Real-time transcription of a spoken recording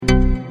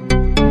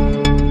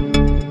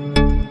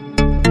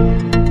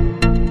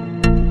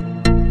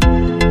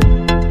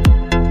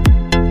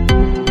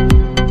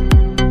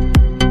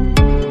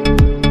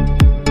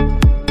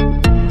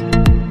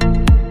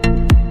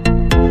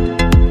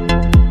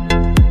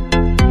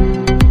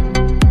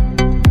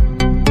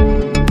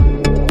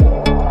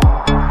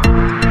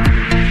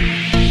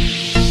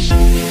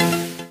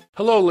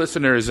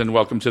listeners, and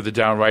welcome to the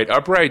Downright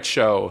Upright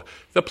Show,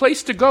 the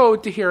place to go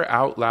to hear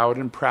out loud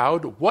and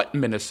proud what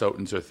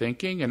Minnesotans are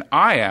thinking. And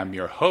I am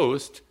your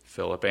host,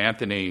 Philip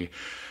Anthony.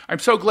 I'm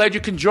so glad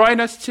you can join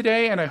us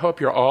today, and I hope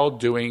you're all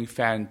doing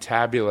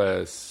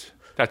fantabulous.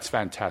 That's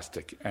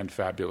fantastic and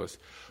fabulous.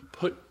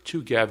 Put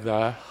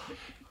together,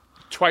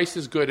 twice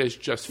as good as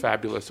just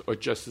fabulous, or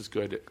just as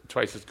good,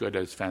 twice as good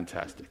as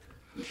fantastic.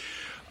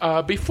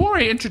 Before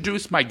I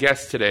introduce my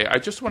guest today, I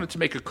just wanted to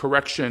make a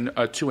correction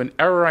to an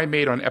error I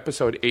made on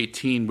episode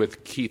 18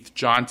 with Keith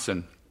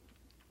Johnson.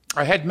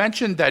 I had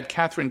mentioned that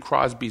Catherine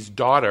Crosby's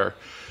daughter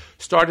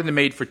starred in the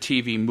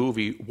made-for-TV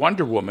movie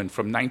Wonder Woman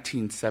from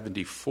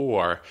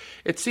 1974.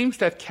 It seems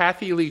that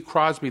Kathy Lee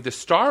Crosby, the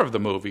star of the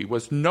movie,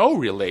 was no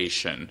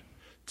relation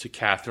to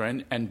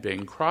Catherine and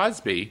Bing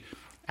Crosby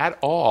at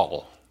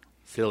all.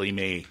 Silly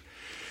me.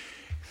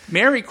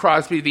 Mary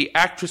Crosby, the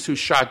actress who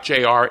shot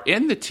JR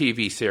in the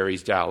TV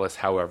series Dallas,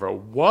 however,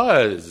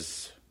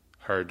 was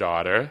her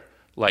daughter,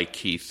 like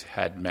Keith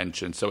had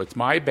mentioned. So it's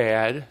my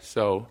bad,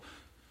 so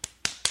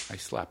I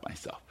slap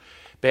myself.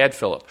 Bad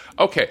Philip.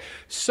 Okay,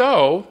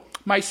 so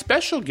my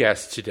special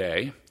guest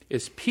today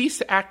is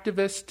peace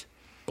activist,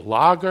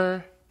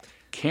 blogger,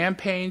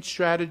 campaign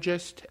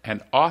strategist,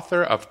 and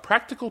author of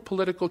Practical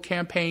Political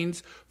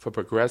Campaigns for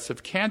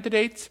Progressive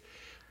Candidates,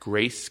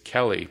 Grace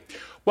Kelly.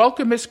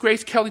 Welcome, Miss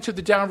Grace Kelly, to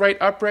the Downright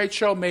Upright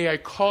Show. May I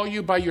call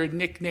you by your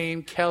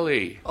nickname,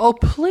 Kelly? Oh,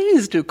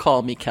 please do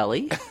call me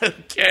Kelly.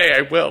 Okay,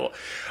 I will.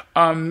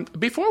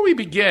 Before we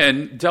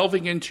begin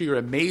delving into your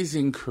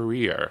amazing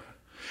career,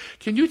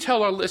 can you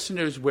tell our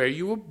listeners where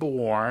you were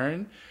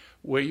born,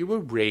 where you were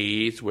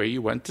raised, where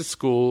you went to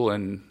school,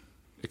 and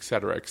et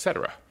cetera, et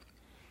cetera?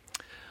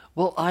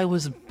 Well, I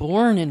was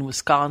born in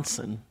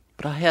Wisconsin,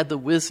 but I had the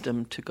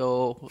wisdom to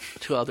go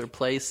to other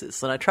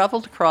places. And I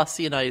traveled across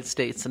the United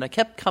States, and I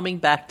kept coming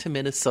back to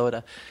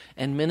Minnesota.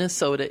 And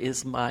Minnesota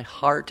is my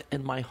heart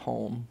and my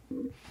home.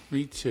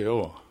 Me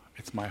too.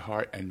 It's my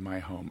heart and my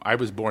home. I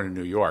was born in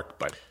New York,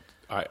 but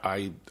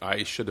I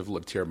should have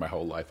lived here my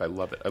whole life. I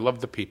love it. I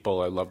love the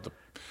people. I love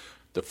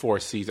the Four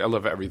Seasons. I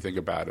love everything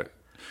about it.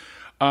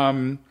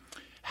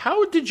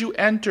 How did you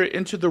enter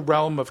into the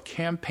realm of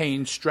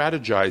campaign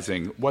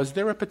strategizing? Was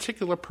there a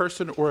particular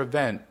person or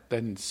event that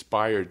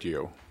inspired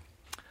you?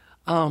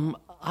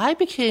 I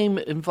became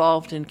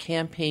involved in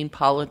campaign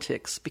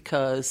politics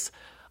because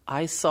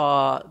I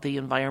saw the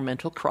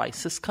environmental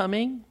crisis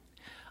coming.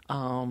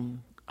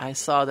 I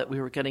saw that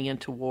we were getting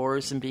into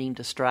wars and being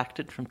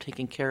distracted from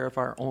taking care of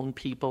our own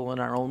people in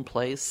our own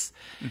place.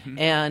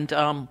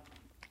 Mm-hmm.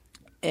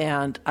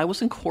 And I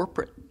was in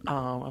corporate.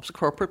 I was a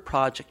corporate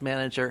project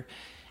manager.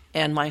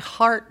 And my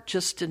heart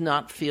just did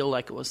not feel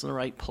like it was in the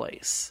right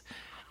place.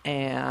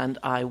 And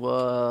I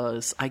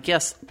was, I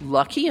guess,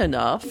 lucky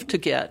enough to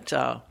get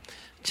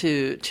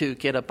to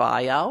get a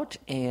buyout.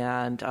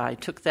 And I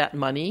took that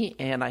money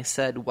and I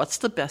said, what's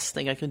the best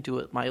thing I can do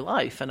with my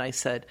life? And I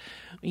said,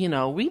 we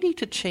need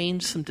to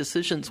change some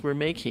decisions we're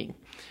making.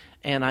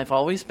 And I've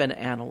always been an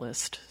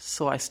analyst.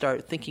 So I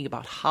started thinking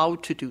about how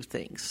to do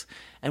things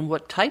and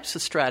what types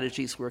of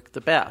strategies work the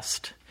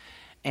best.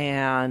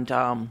 And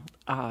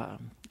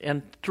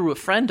through a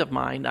friend of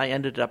mine, I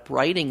ended up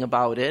writing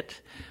about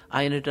it.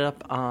 I ended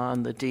up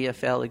on the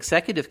DFL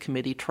executive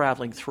committee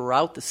traveling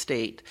throughout the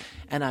state.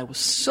 And I was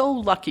so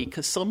lucky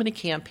because so many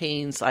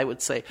campaigns, I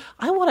would say,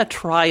 I want to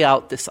try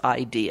out this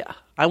idea.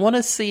 I want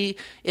to see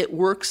it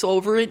works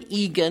over in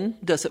Eagan.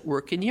 Does it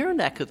work in your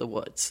neck of the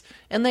woods?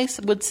 And they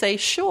would say,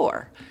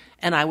 sure.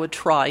 And I would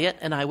try it,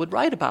 and I would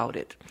write about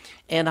it.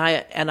 And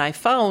I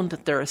found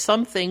that there are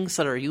some things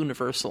that are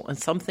universal, and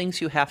some things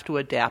you have to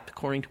adapt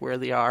according to where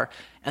they are,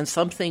 and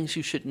some things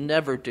you should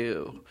never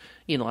do,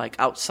 like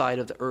outside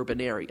of the urban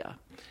area.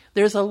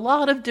 There's a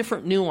lot of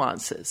different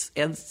nuances,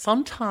 and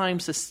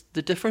sometimes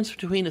the difference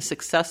between a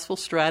successful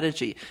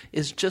strategy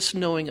is just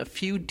knowing a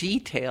few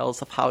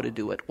details of how to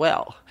do it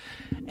well.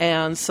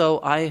 And so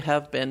I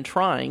have been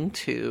trying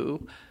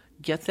to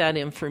get that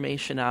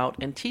information out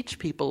and teach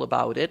people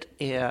about it.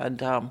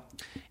 And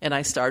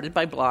I started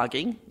by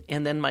blogging,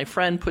 and then my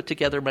friend put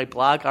together my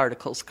blog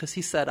articles because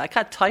he said, I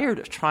got tired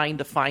of trying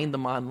to find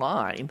them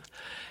online.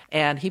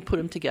 And he put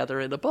them together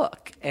in a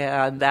book.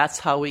 And that's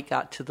how we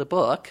got to the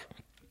book.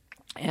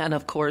 And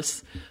of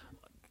course,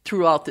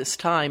 throughout this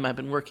time, I've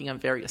been working on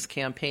various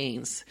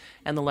campaigns.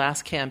 And the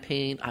last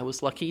campaign, I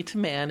was lucky to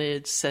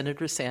manage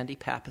Senator Sandy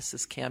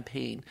Pappas's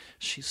campaign.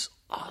 She's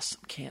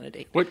awesome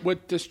candidate.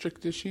 What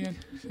district is she in?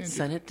 Sandy?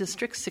 Senate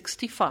District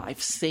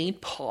 65, St.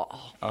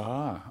 Paul.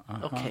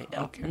 Okay.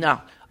 Okay.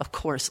 Now, of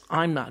course,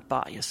 I'm not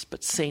biased,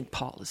 but St.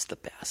 Paul is the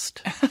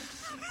best.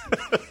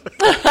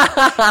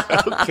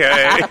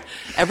 Okay.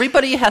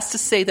 Everybody has to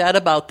say that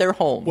about their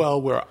home.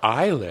 Well, where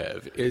I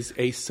live is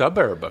a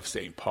suburb of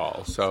St.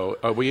 Paul. So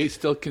are we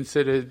still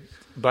considered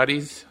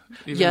buddies?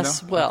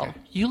 Yes, well,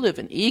 you live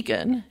in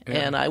Eagan,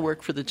 and I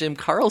work for the Jim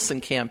Carlson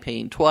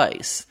campaign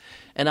twice.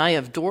 And I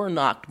have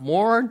door-knocked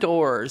more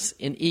doors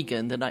in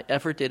Eagan than I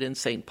ever did in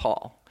St.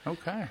 Paul.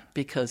 Okay.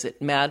 Because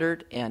it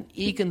mattered, and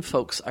Eagan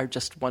folks are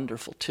just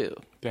wonderful, too.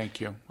 Thank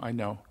you. I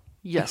know.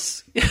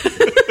 Yes.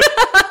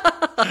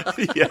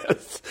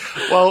 Yes.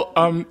 Well,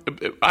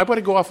 I want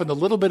to go off on a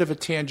little bit of a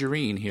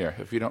tangerine here,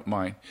 if you don't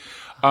mind.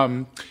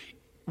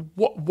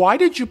 Why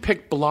did you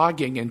pick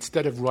blogging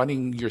instead of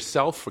running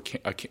yourself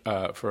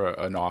for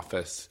an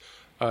office?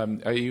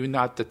 Are you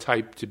not the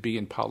type to be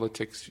in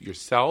politics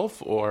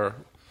yourself, or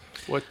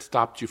what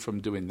stopped you from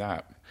doing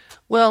that?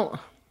 Well,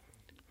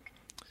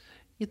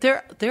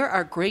 there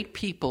are great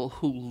people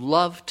who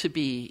love to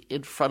be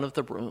in front of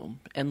the room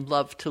and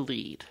love to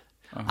lead.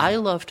 Uh-huh. I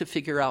love to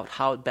figure out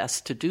how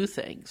best to do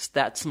things.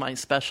 That's my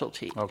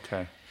specialty.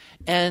 Okay.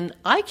 And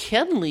I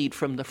can lead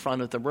from the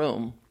front of the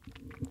room,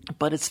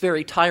 but it's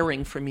very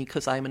tiring for me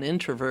because I'm an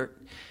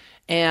introvert.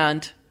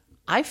 And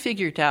I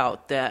figured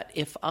out that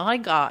if I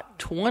got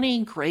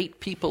 20 great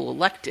people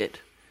elected,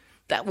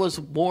 that was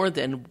more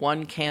than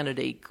one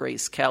candidate,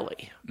 Grace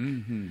Kelly.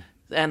 Mm-hmm.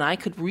 And I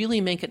could really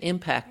make an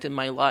impact in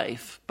my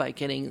life by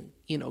getting,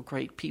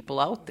 great people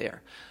out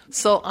there.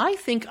 So I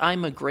think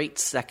I'm a great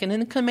second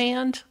in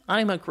command.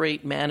 I'm a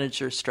great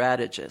manager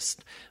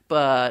strategist.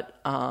 But,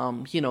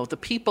 the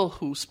people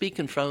who speak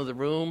in front of the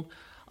room,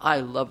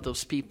 I love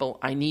those people.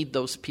 I need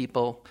those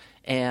people.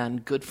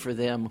 And good for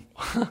them.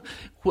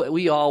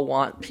 We all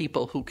want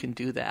people who can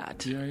do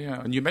that.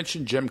 Yeah. And you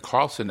mentioned Jim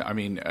Carlson. I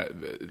mean,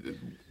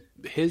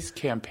 his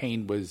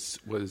campaign was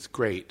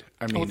great.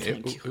 I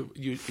mean,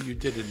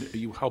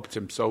 you helped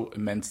him so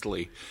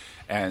immensely,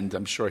 and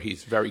I'm sure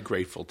he's very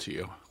grateful to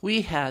you.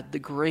 We had the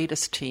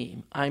greatest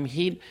team.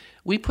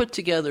 We put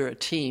together a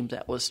team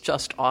that was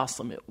just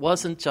awesome. It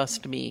wasn't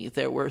just me.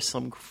 There were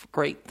some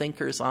great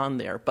thinkers on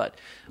there. But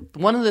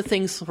one of the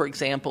things, for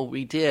example,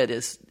 we did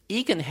is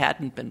Eagan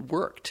hadn't been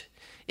worked.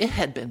 It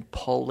had been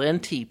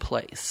plenty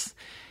place.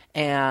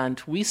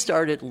 And we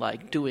started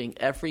doing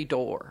every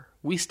door.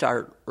 We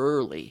started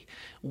early.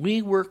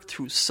 We worked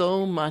through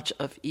so much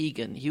of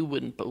Eagan, you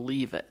wouldn't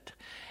believe it.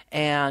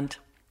 And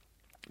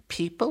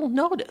people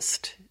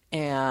noticed.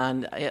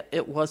 And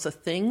it was a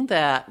thing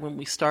that when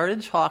we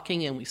started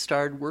talking and we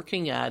started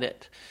working at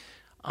it,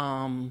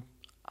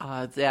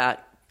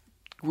 that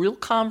real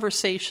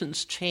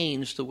conversations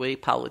change the way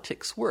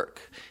politics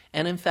work.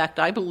 And in fact,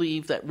 I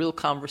believe that real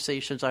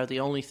conversations are the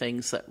only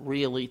things that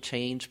really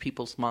change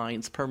people's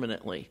minds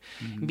permanently.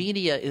 Mm-hmm.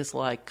 Media is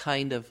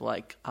kind of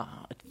like a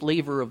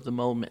flavor of the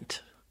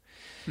moment.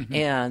 Mm-hmm.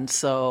 And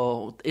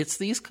so it's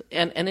these,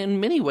 and in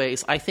many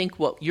ways, I think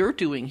what you're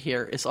doing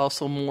here is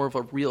also more of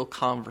a real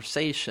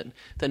conversation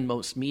than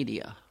most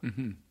media.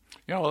 Mm-hmm.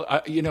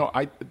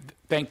 I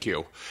thank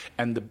you.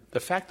 And the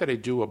fact that I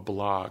do a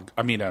podcast,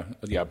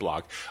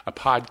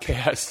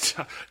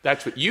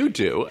 that's what you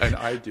do, and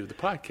I do the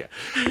podcast.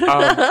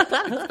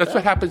 That's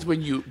what happens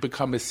when you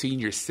become a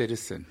senior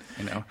citizen,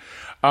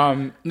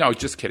 No,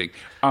 just kidding.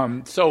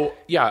 The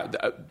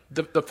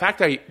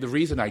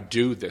reason I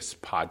do this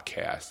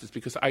podcast is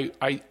because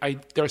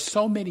there are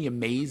so many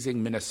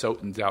amazing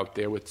Minnesotans out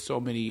there with so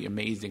many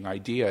amazing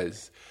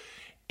ideas,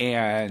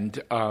 and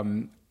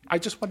I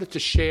just wanted to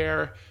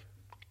share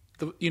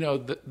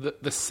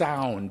the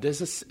sound.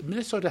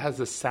 Minnesota has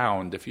a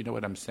sound, if you know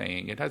what I'm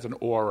saying. It has an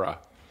aura.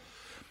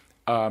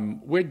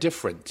 We're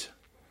different.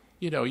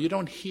 You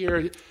don't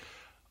hear,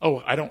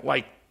 I don't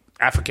like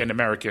African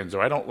Americans,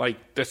 or I don't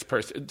like this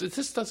person.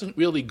 This doesn't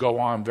really go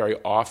on very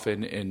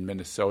often in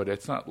Minnesota.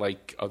 It's not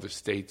like other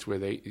states where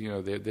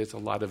there's a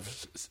lot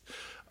of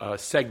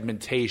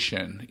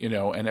segmentation,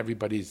 and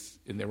everybody's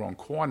in their own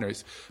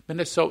corners.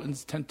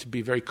 Minnesotans tend to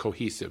be very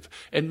cohesive,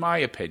 in my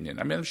opinion.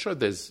 I mean, I'm sure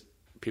there's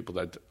people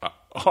that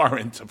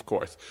aren't, of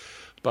course,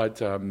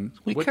 but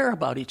we care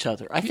about each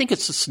other. I think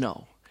it's the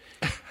snow.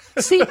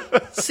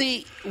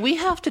 See, we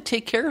have to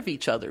take care of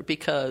each other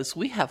because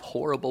we have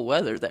horrible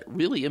weather that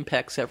really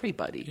impacts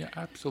everybody. Yeah,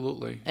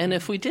 absolutely. And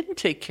if we didn't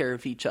take care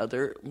of each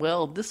other,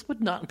 well, this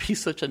would not be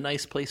such a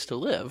nice place to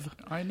live.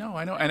 I know.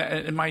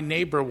 And my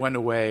neighbor went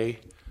away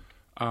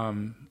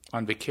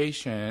on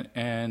vacation,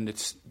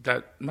 and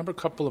remember a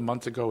couple of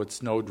months ago it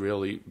snowed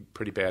really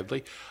pretty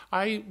badly.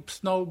 I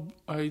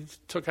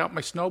took out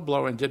my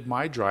snowblower and did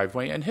my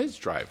driveway and his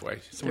driveway.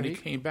 So when he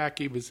came back,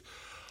 he was,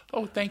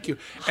 oh, thank you.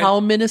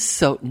 How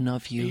Minnesotan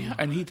of you. Yeah,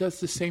 and he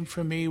does the same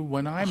for me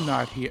when I'm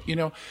not here.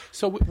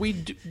 So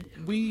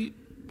we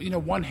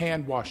one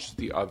hand washes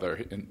the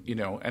other,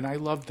 and I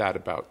love that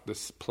about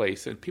this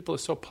place. And people are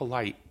so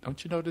polite.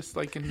 Don't you notice,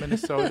 in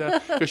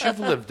Minnesota? Because you've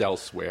lived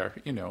elsewhere,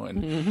 and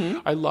mm-hmm.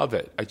 I love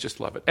it. I just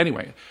love it.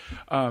 Anyway,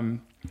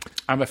 I'm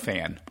a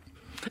fan.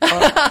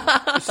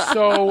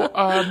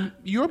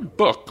 Your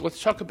book,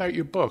 let's talk about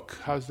your book.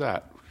 How's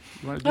that?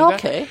 You want to do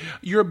okay. that?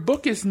 Your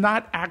book is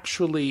not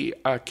actually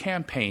a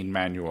campaign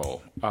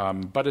manual,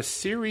 but a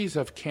series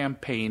of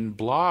campaign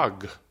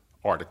blog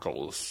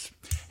articles.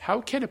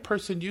 How can a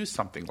person use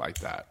something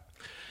like that?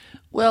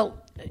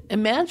 Well,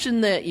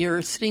 imagine that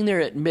you're sitting there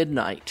at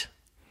midnight,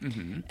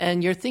 mm-hmm.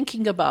 and you're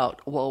thinking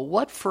about, well,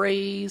 what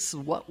phrase,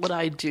 what would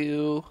I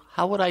do?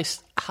 How do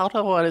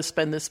I want to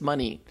spend this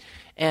money?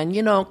 And,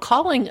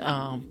 calling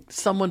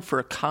someone for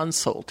a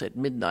consult at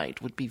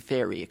midnight would be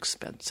very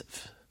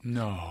expensive.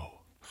 No.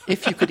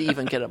 If you could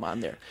even get them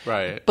on there.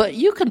 Right. But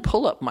you can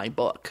pull up my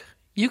book,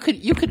 You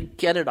could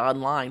get it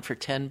online for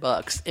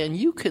 $10, and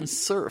you can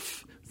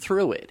surf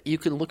through it. You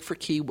can look for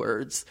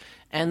keywords,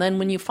 and then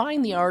when you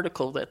find the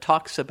article that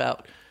talks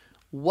about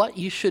what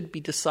you should be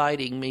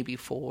deciding maybe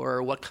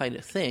for, what kind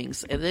of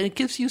things, and then it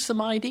gives you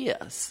some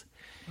ideas,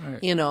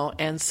 Right.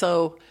 and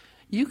so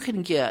you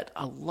can get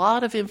a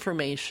lot of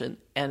information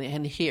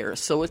and here.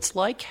 So it's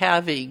like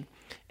having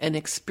an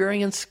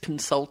experienced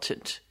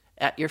consultant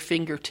at your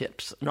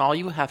fingertips, and all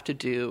you have to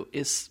do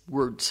is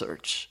word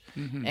search.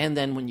 And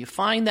then when you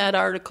find that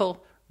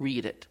article,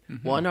 read it.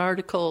 One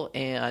article,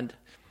 and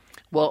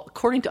well,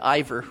 according to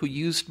Ivor, who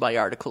used my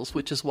articles,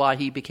 which is why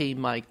he became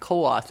my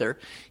co-author,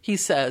 he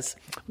says,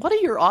 one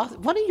of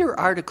your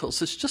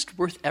articles is just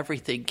worth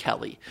everything,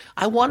 Kelly.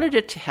 I wanted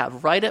it to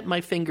have right at my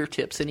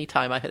fingertips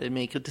anytime I had to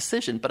make a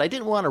decision, but I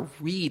didn't want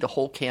to read a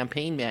whole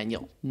campaign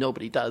manual.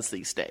 Nobody does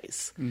these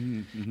days.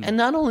 And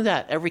not only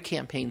that, every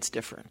campaign's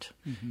different.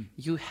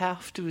 You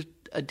have to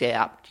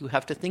adapt. You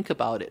have to think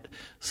about it.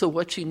 So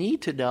what you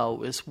need to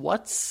know is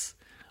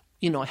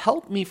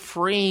help me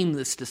frame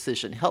this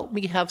decision. Help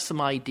me have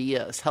some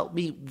ideas. Help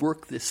me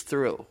work this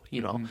through,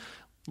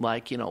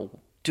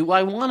 do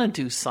I want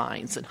to do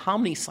signs, and how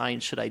many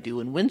signs should I do,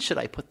 and when should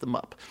I put them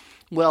up?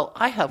 Well,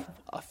 I have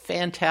a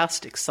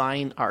fantastic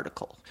sign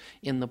article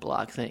in the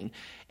blog thing,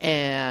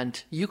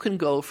 and you can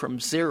go from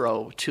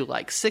 0 to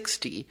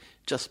 60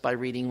 just by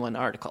reading one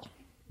article.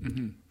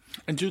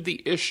 And do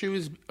the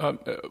issues,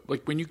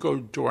 like when you go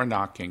door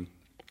knocking,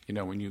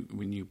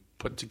 when you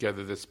put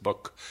together this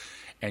book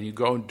and you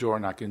go door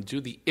knocking, do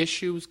the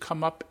issues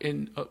come up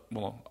in,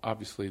 well,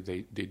 obviously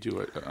they do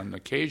it on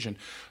occasion,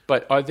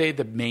 but are they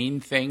the main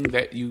thing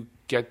that you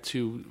get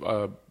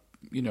to,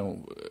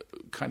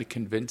 kind of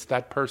convince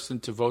that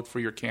person to vote for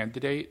your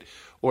candidate?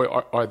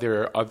 Or are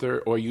there other,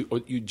 or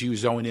do you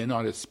zone in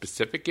on a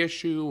specific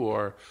issue,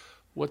 or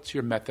what's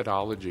your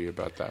methodology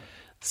about that?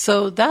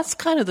 So that's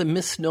kind of the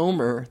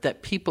misnomer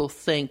that people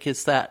think,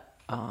 is that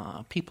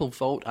people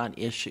vote on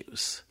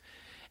issues.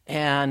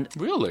 And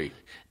really,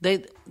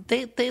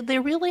 they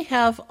really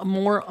have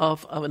more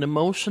of an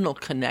emotional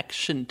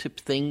connection to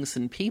things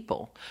and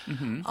people.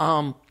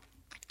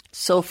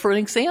 So, for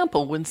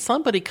example, when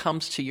somebody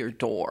comes to your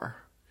door,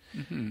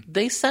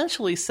 they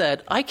essentially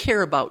said, "I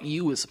care about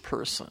you as a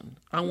person.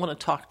 I want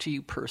to talk to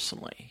you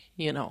personally."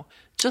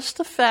 Just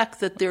the fact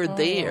that they're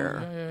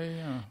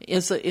there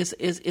is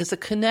a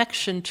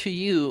connection to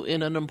you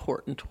in an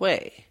important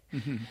way.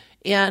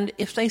 And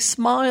if they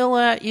smile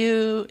at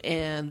you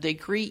and they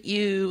greet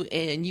you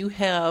and you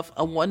have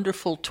a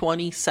wonderful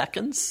 20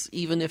 seconds,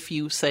 even if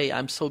you say,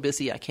 "I'm so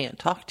busy I can't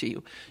talk to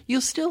you,"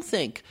 you'll still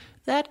think,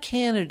 that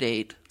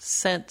candidate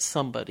sent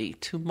somebody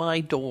to my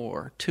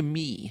door, to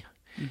me.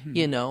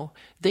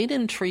 They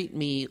didn't treat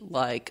me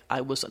like I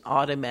was an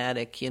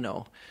automatic,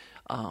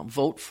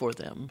 vote for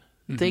them.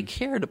 They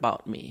cared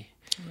about me.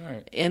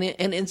 Right. And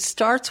it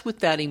starts with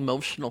that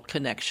emotional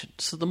connection.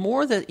 So the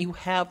more that you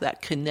have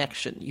that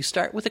connection, you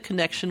start with a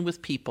connection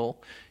with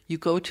people, you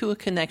go to a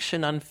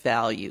connection on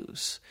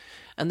values,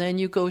 and then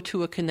you go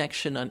to a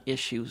connection on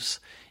issues.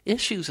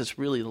 Issues is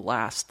really the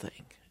last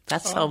thing.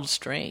 That sounds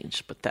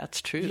strange, but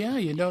that's true.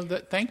 Yeah,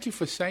 thank you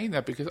for saying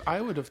that, because I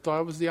would have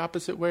thought it was the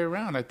opposite way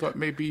around. I thought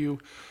maybe you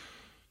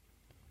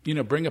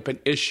bring up an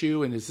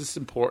issue and is this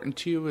important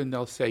to you? And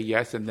they'll say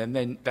yes, and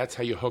then that's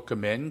how you hook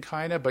them in,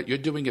 kind of. But you're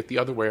doing it the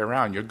other way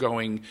around. You're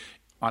going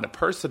on a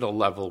personal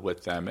level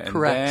with them, and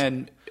Correct.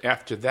 then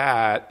after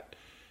that,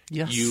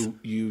 Yes.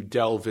 you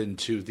delve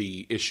into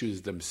the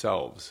issues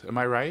themselves. Am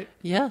I right?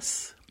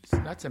 Yes.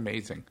 That's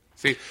amazing.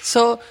 See,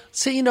 So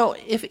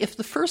if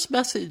the first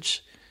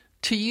message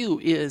to you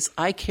is,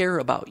 "I care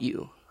about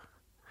you,"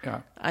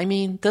 yeah. I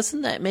mean,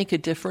 doesn't that make a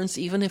difference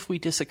even if we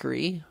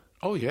disagree?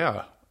 Oh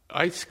yeah.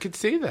 I could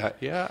see that.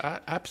 Yeah,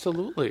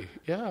 absolutely.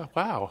 Yeah.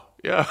 Wow.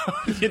 Yeah.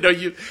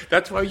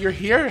 That's why you're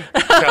here,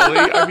 Kelly.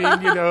 I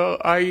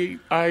mean,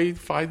 I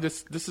find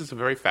this is a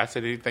very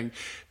fascinating thing,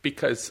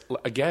 because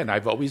again,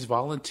 I've always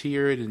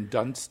volunteered and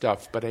done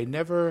stuff, but I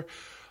never,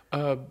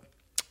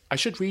 I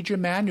should read your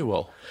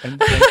manual,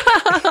 and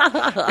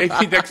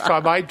maybe next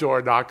time I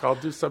door knock, I'll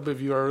do some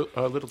of your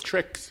little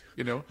tricks.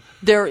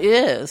 There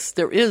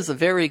is a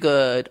very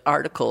good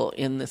article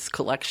in this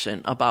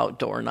collection about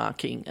door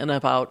knocking and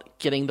about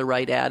getting the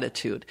right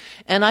attitude.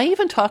 And I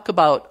even talk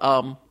about,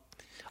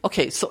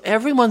 so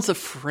everyone's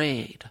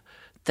afraid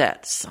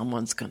that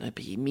someone's going to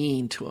be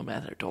mean to them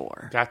at their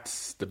door.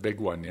 That's the big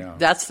one, yeah.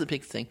 That's the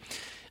big thing.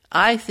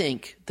 I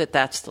think that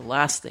that's the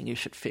last thing you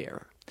should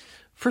fear.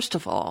 First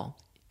of all,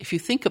 if you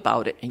think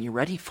about it and you're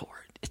ready for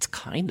it, it's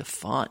kind of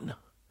fun.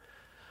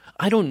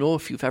 I don't know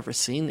if you've ever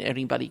seen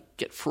anybody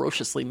get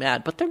ferociously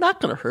mad, but they're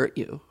not going to hurt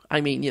you.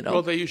 I mean,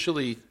 Well, they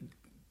usually,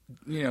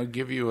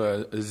 give you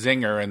a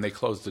zinger and they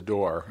close the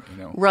door,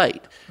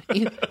 Right.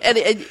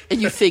 and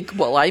you think,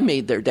 well, I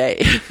made their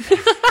day.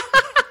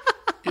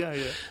 Yeah.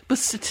 But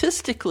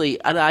statistically,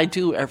 and I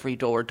do every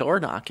door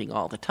knocking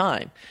all the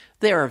time,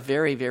 there are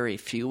very, very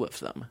few of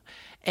them.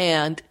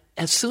 And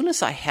as soon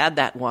as I had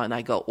that one,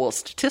 I go, well,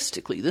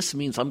 statistically, this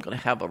means I'm going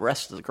to have a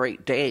rest of the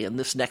great day, and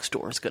this next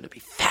door is going to be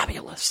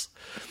fabulous.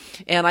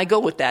 And I go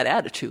with that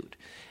attitude.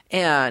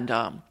 And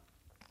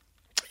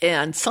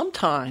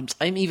sometimes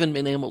I'm even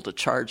been able to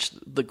charge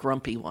the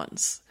grumpy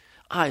ones.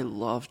 I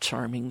love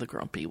charming the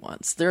grumpy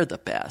ones. They're the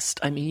best.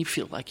 I mean, you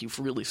feel like you've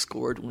really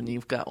scored when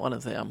you've got one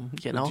of them,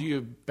 you know? Do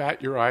you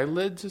bat your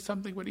eyelids or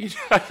something? What do you do?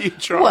 How do you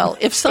charm? Well,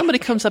 if somebody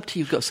comes up to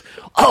you and goes,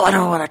 oh, I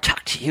don't want to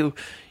talk to you.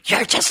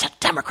 You're just a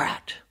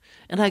Democrat.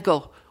 And I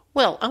go,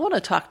 well, I want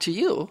to talk to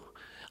you.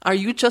 Are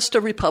you just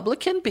a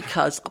Republican?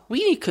 Because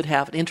we could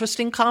have an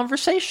interesting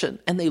conversation.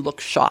 And they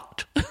look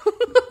shocked.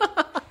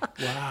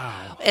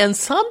 Wow. And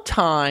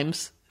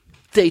sometimes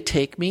they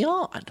take me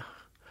on.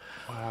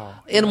 Wow.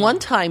 And one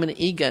time in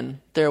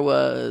Eagan, there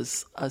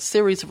was a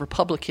series of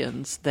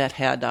Republicans that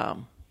had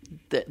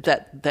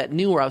that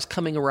knew where I was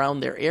coming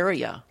around their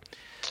area.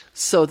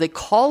 So they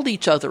called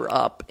each other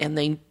up,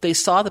 and they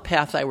saw the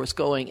path I was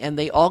going, and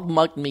they all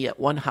mugged me at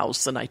one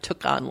house, and I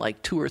took on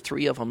like 2 or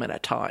 3 of them at a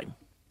time.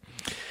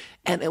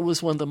 And it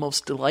was one of the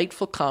most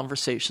delightful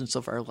conversations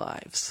of our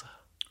lives.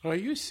 Are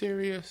you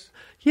serious?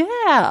 Yeah.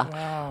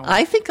 Wow.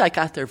 I think I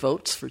got their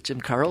votes for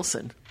Jim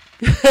Carlson.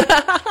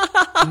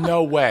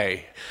 No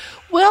way.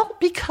 Well,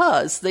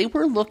 because they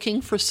were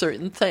looking for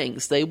certain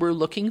things. They were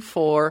looking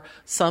for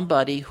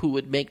somebody who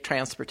would make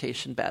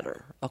transportation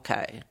better,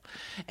 okay?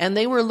 And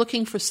they were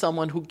looking for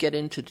someone who'd get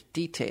into the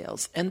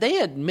details. And they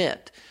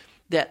admit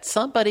that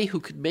somebody who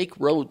could make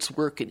roads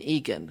work in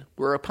Eagan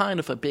were a kind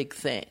of a big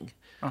thing.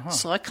 Uh-huh.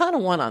 So I kind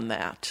of won on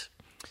that.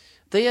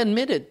 They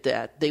admitted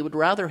that they would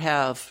rather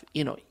have,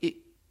 you know,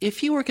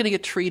 if you were going to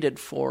get treated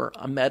for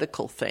a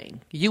medical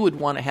thing, you would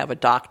want to have a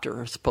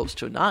doctor as opposed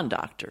to a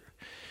non-doctor.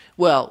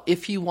 Well,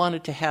 if you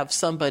wanted to have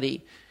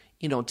somebody,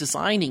 you know,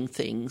 designing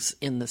things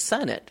in the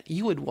Senate,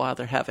 you would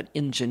rather have an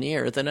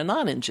engineer than a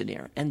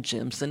non-engineer. And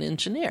Jim's an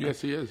engineer.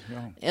 Yes, he is.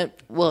 Yeah. And,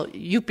 well,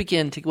 you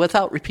begin to,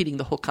 without repeating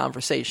the whole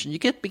conversation, you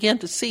begin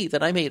to see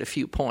that I made a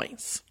few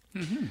points.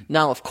 Mm-hmm.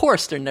 Now, of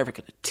course, they're never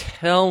going to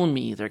tell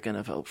me they're going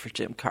to vote for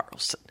Jim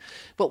Carlson.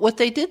 But what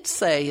they did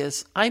say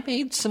is, I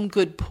made some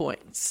good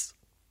points,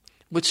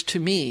 which to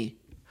me,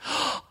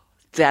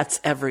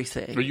 that's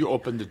everything. But you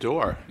opened the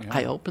door. Yeah.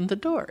 I opened the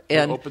door.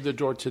 And opened the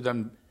door to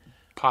them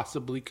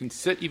possibly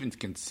even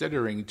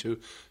considering to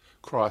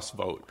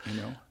cross-vote,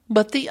 you know.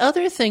 But the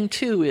other thing,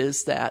 too,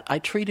 is that I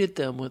treated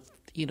them with,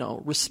 you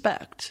know,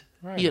 respect.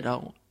 Right. You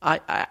know,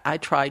 I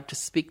tried to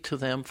speak to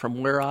them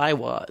from where I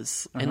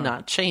was and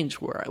not change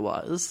where I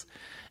was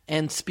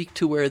and speak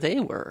to where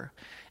they were.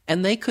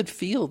 And they could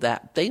feel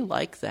that. They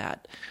like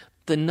that.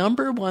 The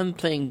number one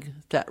thing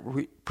that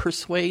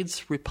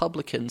persuades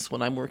Republicans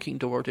when I'm working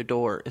door to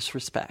door is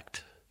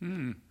respect.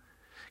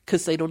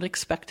 Because they don't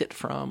expect it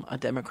from a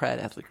Democrat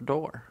at the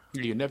door.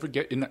 You never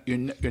get.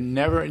 You're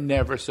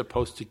never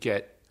supposed to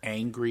get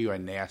angry or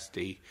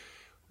nasty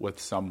with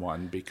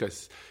someone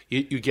because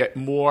you get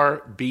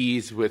more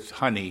bees with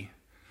honey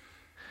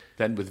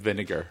than with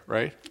vinegar,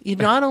 right? You're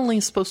not only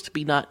supposed to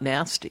be not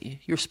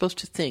nasty. You're supposed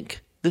to think,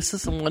 this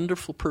is a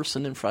wonderful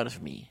person in front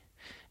of me,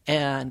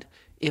 and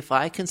if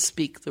I can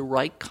speak the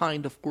right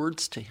kind of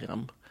words to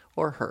him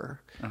or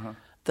her,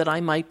 that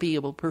I might be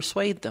able to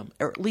persuade them,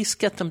 or at least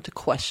get them to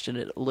question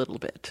it a little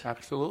bit.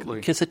 Absolutely.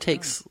 Because it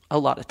takes a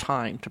lot of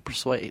time to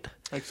persuade.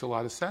 Makes a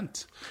lot of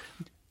sense.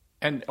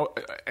 And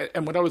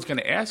what I was going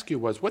to ask you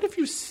was, what if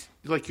you,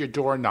 like, you're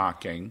door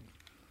knocking,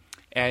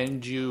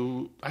 and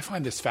I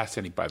find this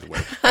fascinating, by the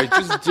way. I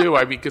just do.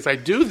 Because I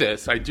do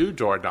this. I do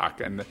door knock,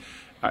 and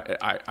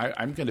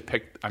I'm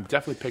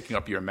definitely picking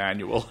up your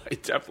manual. I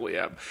definitely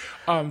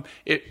am.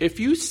 If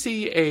you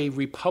see a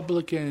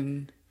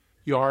Republican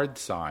yard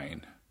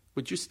sign,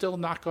 would you still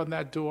knock on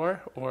that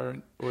door, or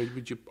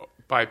would you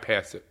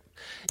bypass it?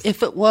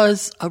 If it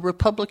was a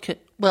Republican,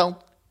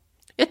 well,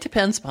 it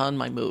depends upon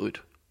my mood.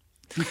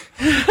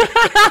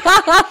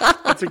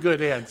 That's a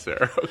good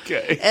answer.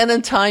 Okay. And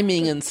in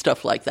timing and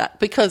stuff like that,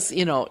 because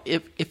you know,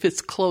 if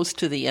it's close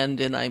to the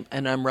end and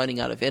I'm running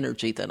out of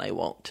energy, then I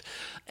won't.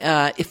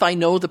 If I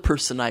know the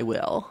person, I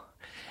will.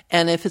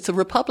 And if it's a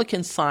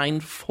Republican sign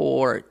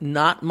for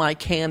not my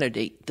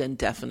candidate, then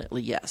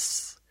definitely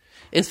yes.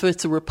 If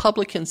it's a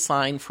Republican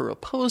sign for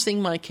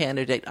opposing my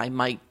candidate, I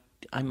might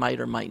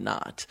or might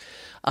not.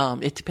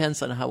 It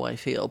depends on how I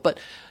feel. But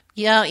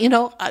yeah, you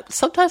know,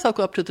 sometimes I'll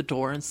go up to the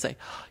door and say,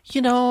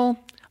 you know,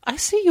 I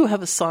see you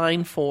have a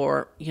sign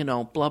for, you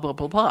know, blah, blah,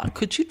 blah, blah.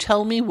 Could you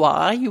tell me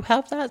why you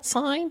have that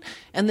sign?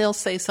 And they'll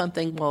say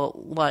something,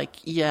 well, like,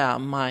 yeah,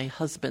 my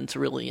husband's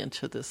really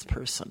into this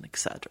person,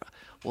 etc.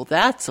 Well,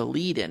 that's a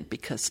lead-in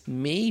because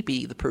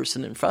maybe the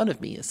person in front of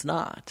me is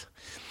not.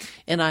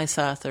 And I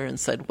sat there and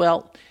said,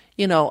 well,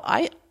 you know,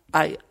 I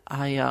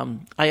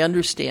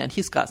understand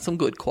he's got some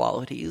good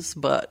qualities,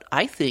 but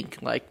I think,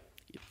 like,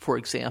 for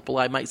example,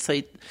 I might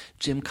say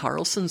Jim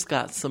Carlson's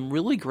got some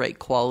really great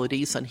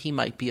qualities and he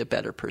might be a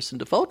better person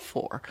to vote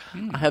for.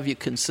 Have you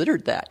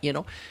considered that, you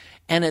know?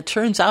 And it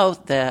turns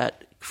out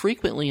that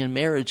frequently in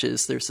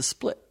marriages there's a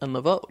split on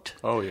the vote.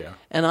 Oh, yeah.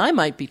 And I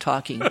might be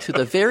talking to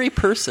the very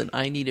person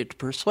I needed to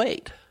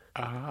persuade.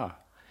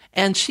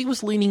 And she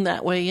was leaning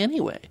that way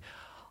anyway.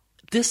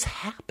 This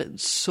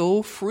happens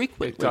so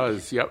frequently. It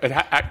does, yeah.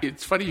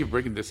 It's funny you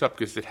bringing this up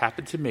because it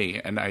happened to me,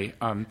 and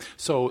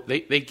so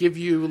they give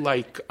you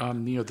like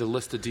the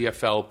list of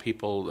DFL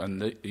people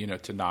and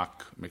to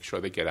knock, make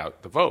sure they get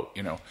out the vote,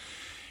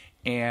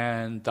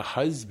 and the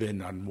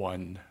husband on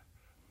one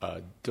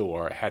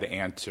door had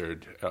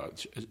answered.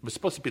 It was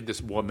supposed to be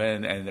this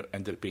woman, and it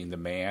ended up being the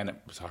man. It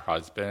was her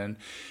husband,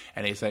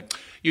 and he's like,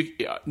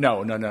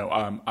 "No.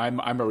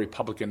 I'm a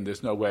Republican.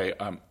 There's no way."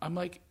 I'm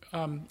like,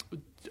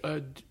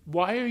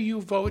 why are you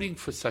voting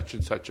for such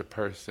and such a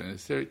person?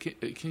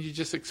 Can you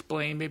just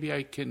explain? Maybe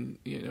I can,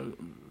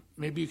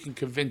 maybe you can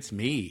convince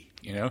me,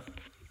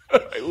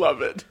 I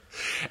love it.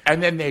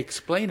 And then they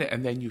explain it,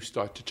 and then you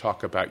start to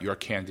talk about your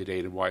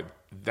candidate and why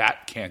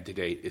that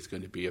candidate is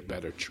going to be a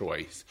better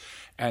choice.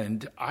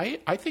 And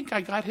I think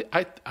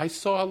I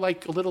saw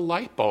like a little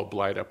light bulb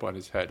light up on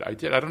his head. I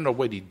did. I don't know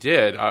what he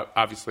did.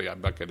 Obviously,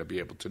 I'm not going to be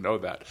able to know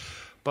that.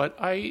 But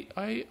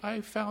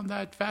I found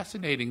that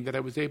fascinating that I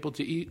was able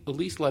to at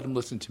least let him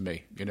listen to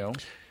me,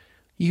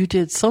 You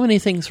did so many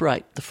things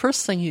right. The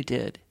first thing you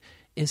did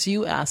is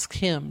you asked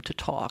him to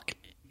talk,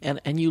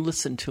 and you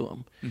listened to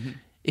him. Mm-hmm.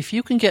 If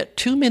you can get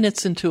 2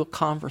 minutes into a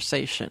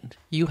conversation,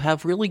 you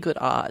have really good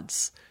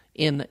odds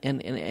in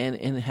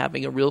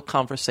having a real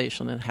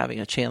conversation and having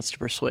a chance to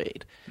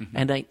persuade. Mm-hmm.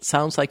 And it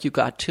sounds like you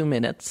got 2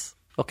 minutes.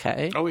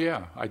 Okay. Oh,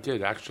 yeah, I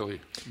did,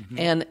 actually.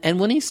 Mm-hmm. And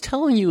when he's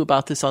telling you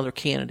about this other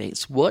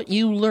candidates, what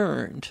you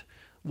learned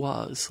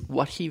was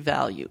what he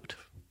valued.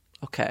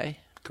 Okay?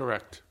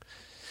 Correct.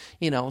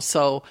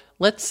 So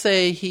let's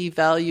say he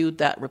valued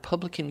that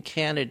Republican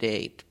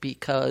candidate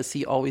because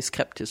he always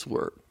kept his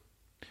word.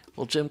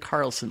 Well, Jim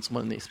Carlson's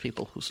one of these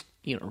people who's,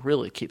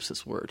 really keeps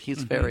his word.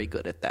 He's very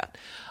good at that.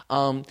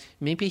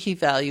 Maybe he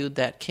valued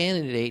that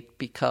candidate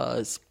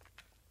because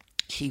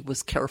he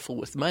was careful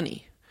with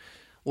money.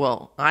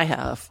 Well, I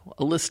have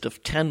a list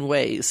of 10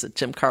 ways that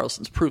Jim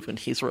Carlson's proven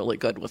he's really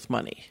good with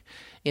money.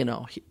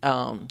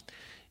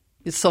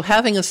 So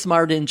having a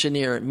smart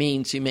engineer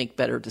means you make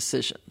better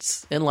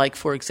decisions. And like,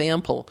 for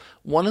example,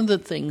 one of the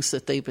things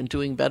that they've been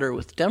doing better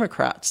with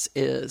Democrats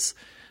is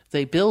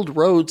they build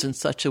roads in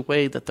such a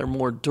way that they're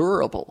more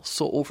durable.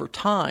 So over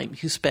time,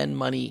 you spend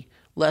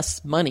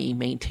less money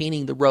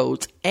maintaining the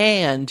roads,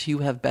 and you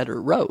have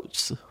better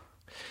roads.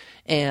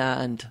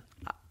 And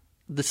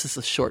this is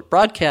a short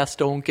broadcast,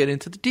 don't get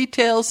into the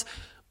details,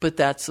 but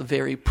that's a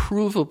very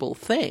provable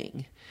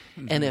thing.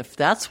 Mm-hmm. And if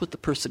that's what the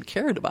person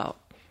cared about,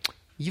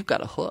 you've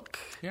got a hook.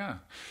 Yeah.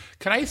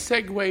 Can I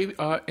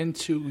segue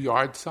into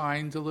yard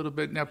signs a little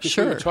bit now? Because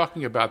Sure. we were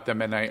talking about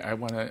them, and I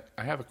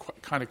have a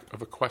kind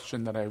of a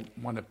question that I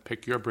want to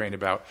pick your brain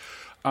about.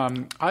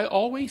 I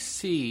always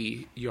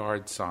see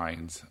yard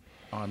signs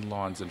on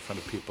lawns in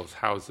front of people's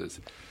houses.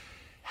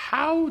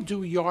 How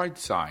do yard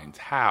signs,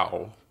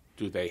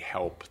 do they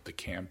help the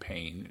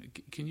campaign?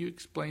 Can you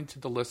explain to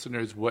the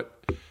listeners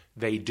what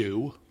they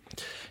do?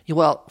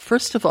 Well,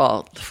 first of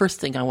all, the first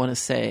thing I want to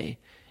say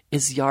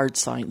is yard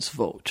signs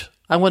vote.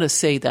 I want to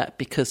say that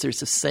because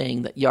there's a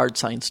saying that yard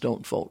signs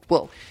don't vote.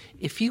 Well,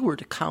 if you were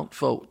to count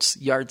votes,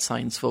 yard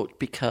signs vote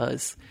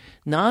because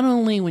not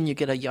only when you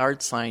get a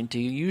yard sign do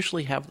you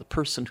usually have the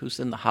person who's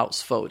in the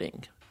house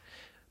voting,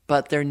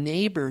 but their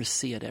neighbors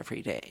see it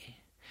every day.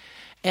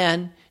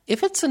 And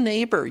if it's a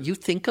neighbor you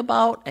think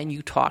about and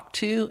you talk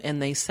to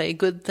and they say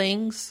good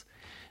things,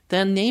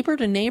 then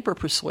neighbor-to-neighbor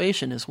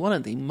persuasion is one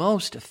of the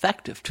most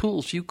effective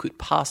tools you could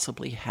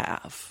possibly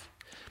have.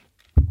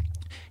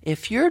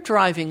 If you're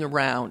driving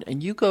around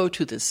and you go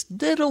to this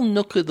little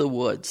nook of the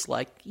woods,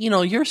 like,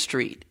 your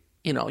street,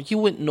 you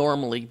wouldn't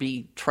normally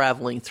be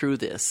traveling through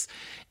this,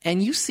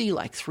 and you see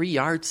like 3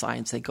 yard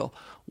signs, they go,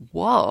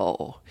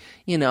 whoa,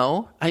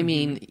 I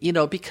mean,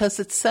 because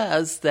it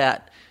says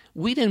that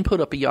we didn't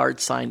put up a yard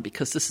sign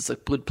because this is a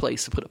good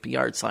place to put up a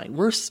yard sign.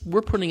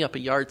 We're putting up a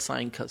yard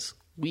sign because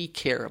we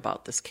care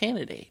about this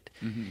candidate.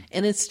 Mm-hmm.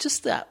 And it's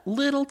just that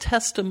little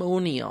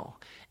testimonial.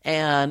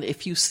 And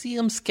if you see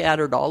them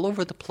scattered all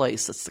over the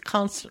place, it's the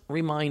constant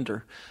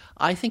reminder.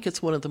 I think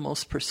it's one of the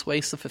most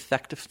persuasive,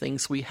 effective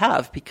things we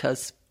have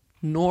because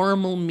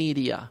normal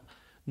media,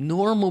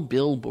 normal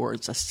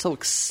billboards are so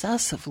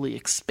excessively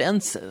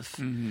expensive.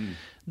 Mm-hmm.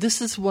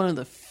 This is one of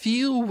the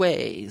few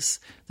ways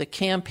that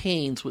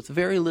campaigns with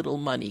very little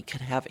money can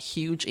have a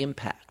huge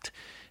impact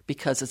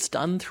because it's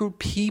done through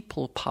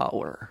people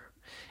power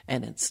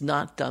and it's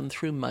not done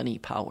through money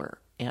power.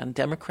 And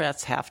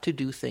Democrats have to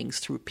do things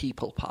through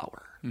people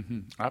power. Mm-hmm.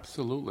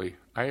 Absolutely.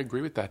 I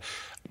agree with that.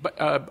 But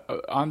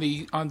on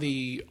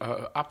the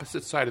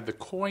opposite side of the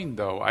coin,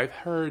 though, I've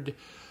heard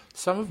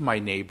some of my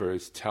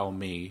neighbors tell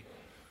me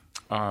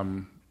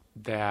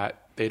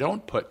that they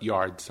don't put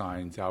yard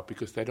signs out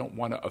because they don't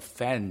want to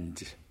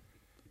offend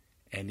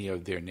any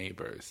of their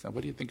neighbors. Now,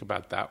 what do you think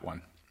about that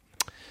one?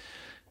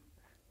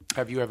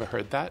 Have you ever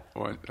heard that,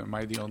 or am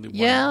I the only one?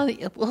 Yeah,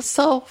 well,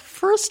 so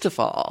first of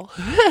all,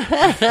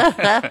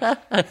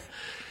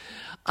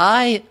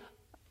 I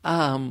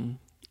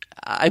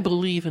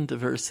believe in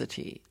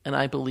diversity, and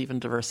I believe in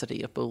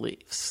diversity of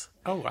beliefs.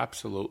 Oh,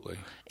 absolutely.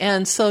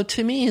 And so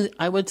to me,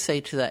 I would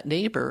say to that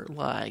neighbor,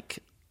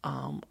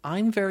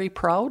 I'm very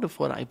proud of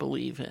what I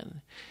believe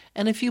in.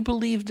 And if you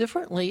believe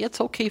differently,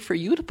 it's okay for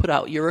you to put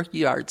out your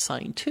yard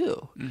sign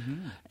too.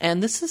 Mm-hmm.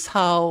 And this is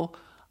how,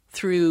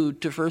 through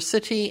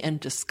diversity and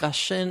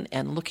discussion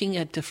and looking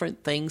at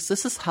different things,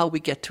 this is how we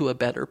get to a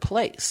better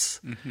place.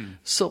 Mm-hmm.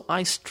 So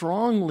I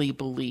strongly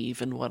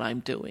believe in what I'm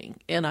doing,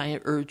 and I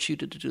urge you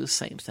to do the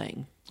same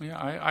thing. Yeah,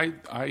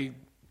 I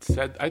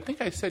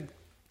think I said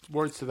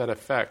words to that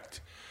effect,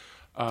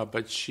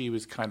 but she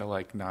was kind of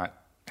like not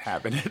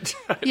having it.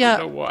 I don't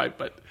know why,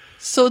 but...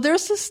 So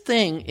there's this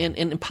thing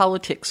in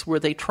politics where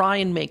they try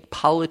and make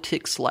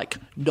politics like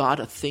not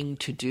a thing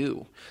to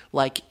do,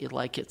 like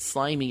it's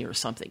slimy or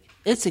something.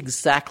 It's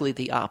exactly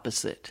the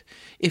opposite.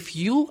 If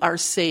you are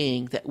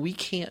saying that we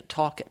can't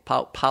talk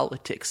about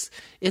politics,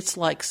 it's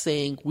like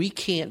saying we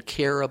can't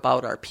care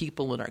about our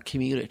people in our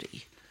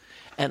community.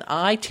 And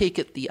I take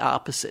it the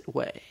opposite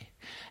way.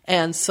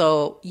 And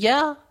so,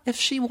 yeah, if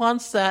she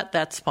wants that,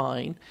 that's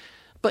fine.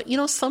 But,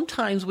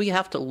 sometimes we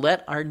have to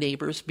let our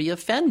neighbors be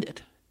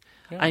offended.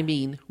 Yeah. I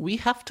mean, we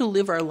have to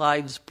live our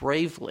lives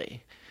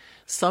bravely.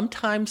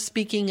 Sometimes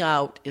speaking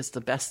out is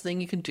the best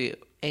thing you can do.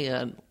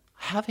 And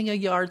having a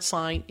yard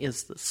sign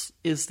is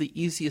the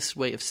easiest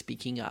way of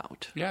speaking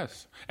out.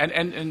 Yes.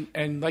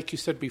 And like you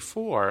said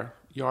before,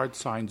 yard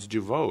signs do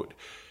vote.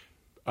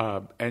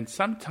 And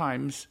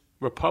sometimes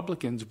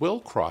Republicans will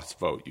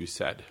cross-vote, you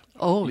said.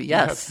 Oh, yes.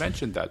 You have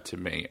mentioned that to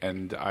me.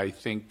 And I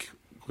think,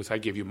 because I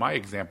gave you my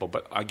example,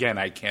 but again,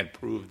 I can't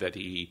prove that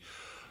he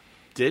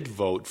did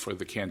vote for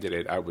the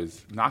candidate I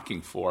was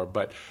knocking for,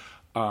 but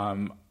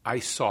I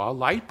saw a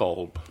light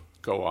bulb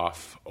go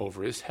off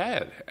over his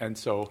head. And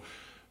so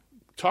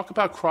talk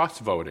about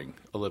cross-voting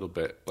a little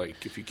bit,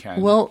 like if you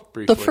can. Well,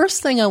 briefly. The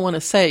first thing I want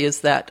to say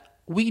is that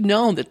we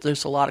know that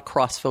there's a lot of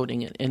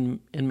cross-voting in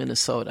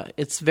Minnesota.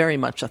 It's very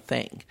much a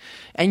thing.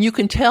 And you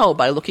can tell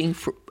by looking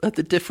at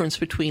the difference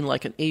between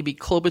like an Amy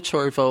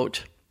Klobuchar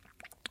vote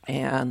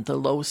and the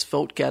lowest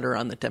vote getter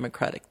on the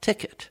Democratic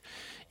ticket.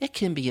 It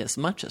can be as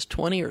much as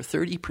 20 or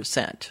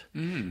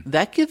 30%.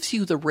 That gives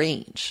you the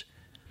range.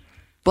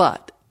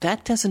 But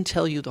that doesn't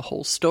tell you the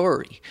whole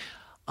story.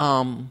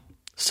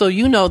 So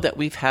you know that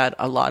we've had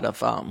a lot of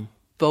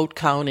vote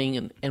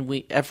counting, and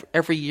we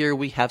every year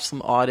we have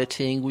some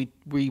auditing. We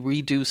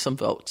redo some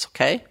votes,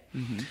 okay?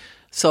 Mm-hmm.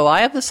 So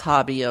I have this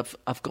hobby of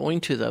going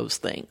to those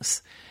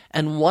things.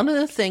 And one of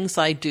the things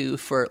I do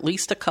for at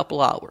least a couple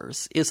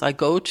hours is I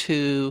go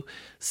to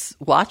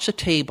watch a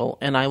table,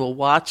 and I will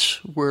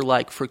watch where,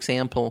 like, for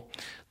example,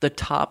 the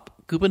top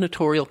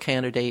gubernatorial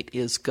candidate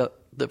is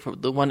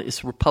the one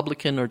is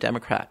Republican or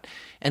Democrat.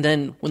 And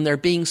then when they're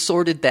being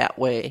sorted that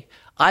way,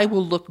 I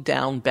will look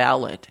down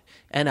ballot,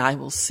 and I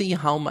will see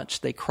how much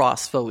they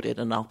cross-voted,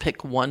 and I'll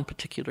pick one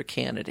particular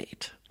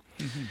candidate.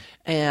 Mm-hmm.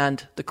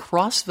 And the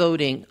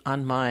cross-voting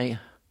on my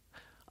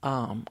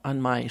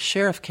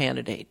sheriff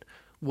candidate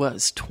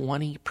was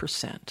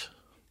 20%,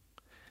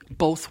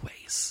 both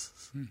ways.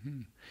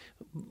 Mm-hmm.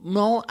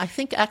 No, I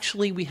think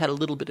actually we had a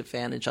little bit of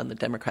advantage on the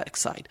Democratic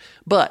side.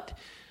 But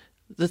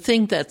the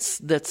thing that's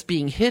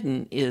being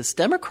hidden is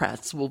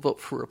Democrats will vote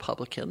for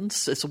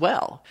Republicans as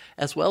well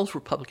as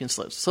Republicans.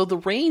 So the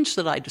range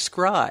that I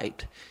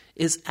described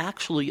is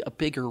actually a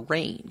bigger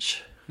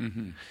range.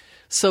 Mm-hmm.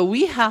 So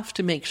we have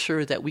to make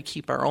sure that we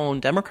keep our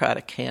own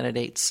Democratic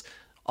candidates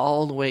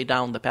all the way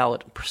down the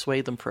ballot and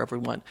persuade them for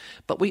everyone.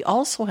 But we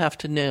also have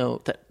to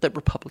know that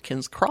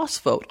Republicans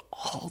cross-vote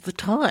all the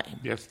time.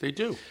 Yes, they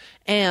do.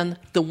 And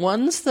the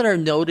ones that are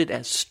noted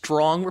as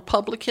strong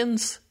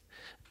Republicans,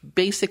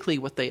 basically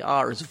what they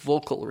are is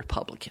vocal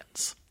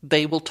Republicans.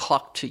 They will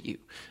talk to you.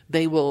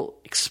 They will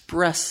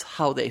express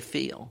how they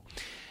feel.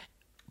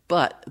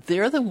 But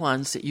they're the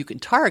ones that you can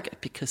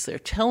target because they're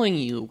telling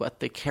you what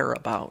they care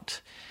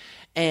about.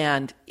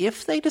 And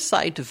if they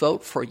decide to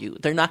vote for you,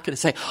 they're not going to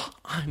say,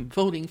 I'm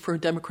voting for a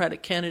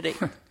Democratic candidate.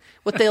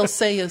 What they'll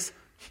say is,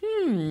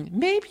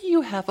 maybe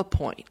you have a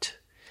point.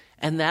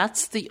 And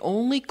that's the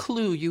only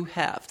clue you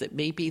have that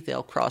maybe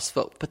they'll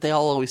cross-vote. But they'll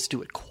always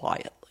do it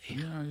quietly.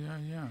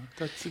 Yeah.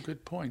 That's a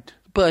good point.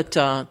 But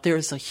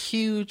there's a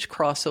huge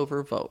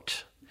crossover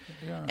vote.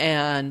 Yeah.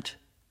 And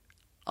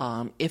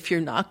if you're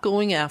not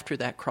going after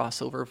that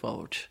crossover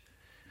vote,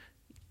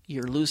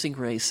 you're losing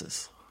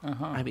races.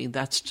 Uh-huh. I mean,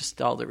 that's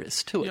just all there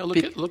is to it. Yeah,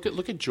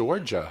 look at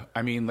Georgia.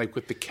 I mean, like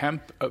with the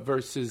Kemp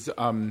versus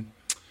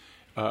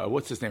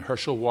what's his name,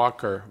 Herschel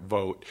Walker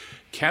vote.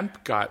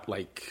 Kemp got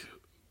like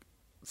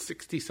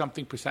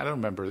 60-something%. I don't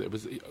remember.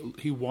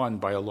 He won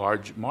by a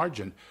large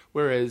margin,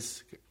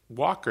 whereas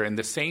Walker in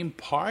the same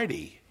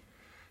party.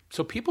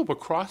 So people were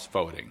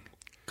cross-voting.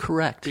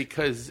 Correct.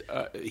 Because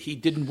he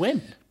didn't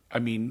win. I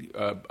mean,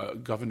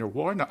 Senator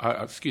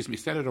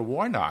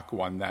Warnock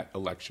won that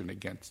election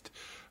against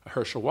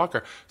Herschel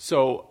Walker.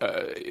 So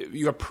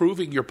you're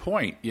proving your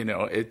point. You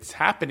know, it's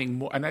happening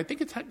more, and I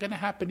think it's going to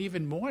happen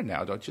even more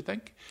now, don't you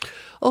think?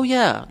 Oh,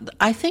 yeah.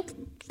 I think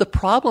the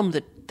problem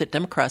that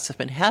Democrats have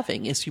been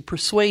having is you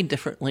persuade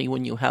differently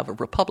when you have a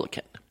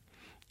Republican.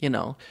 You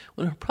know,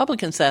 when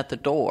Republicans at the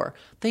door,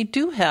 they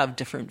do have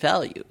different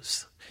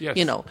values. Yes.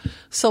 You know,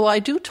 so I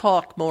do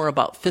talk more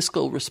about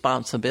fiscal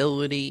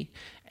responsibility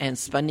and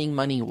spending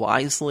money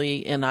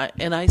wisely, and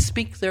I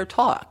speak their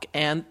talk,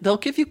 and they'll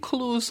give you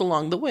clues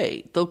along the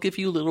way. They'll give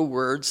you little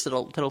words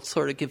that'll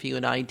sort of give you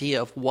an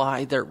idea of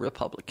why they're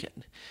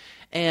Republican,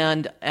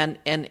 and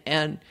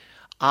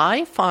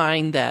I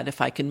find that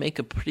if I can make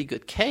a pretty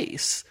good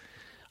case,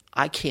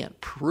 I can't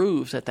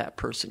prove that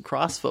person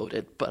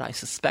cross-voted, but I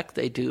suspect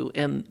they do.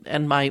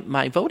 And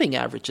my voting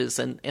averages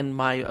and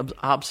my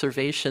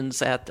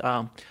observations at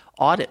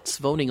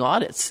voting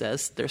audits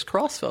says there's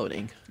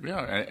cross-voting.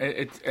 Yeah,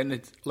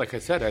 it's like I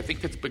said, I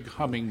think it's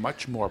becoming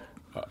much more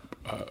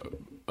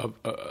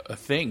a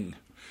thing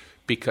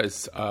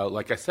because,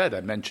 like I said, I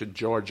mentioned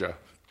Georgia.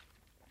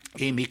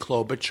 Amy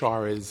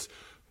Klobuchar is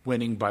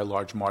winning by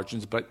large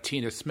margins, but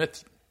Tina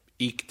Smith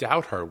eked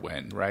out her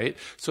win, right?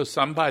 So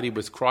somebody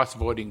was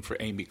cross-voting for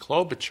Amy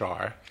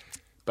Klobuchar,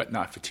 but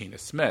not for Tina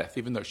Smith,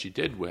 even though she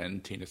did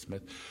win, Tina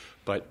Smith,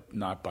 but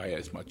not by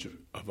as much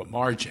of a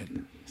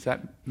margin. Does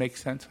that make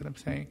sense, what I'm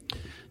saying?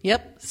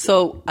 Yep.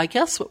 So I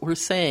guess what we're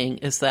saying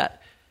is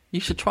that you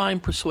should try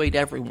and persuade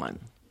everyone.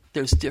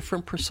 There's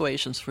different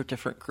persuasions for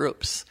different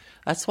groups.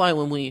 That's why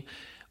when we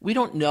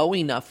don't know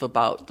enough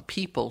about the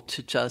people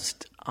to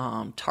just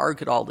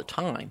target all the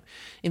time.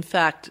 In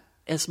fact,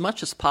 as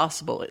much as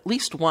possible, at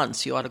least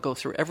once, you ought to go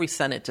through every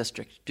Senate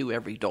district, do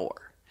every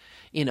door,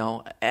 you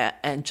know,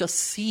 and just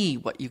see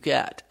what you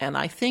get. And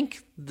I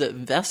think the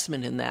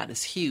investment in that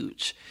is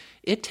huge.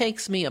 It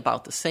takes me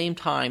about the same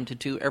time to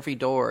do every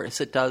door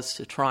as it does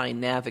to try and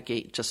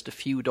navigate just a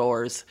few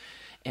doors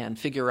and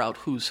figure out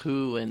who's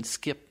who and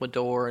skip a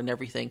door and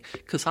everything,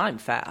 because I'm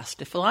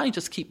fast. If I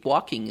just keep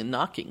walking and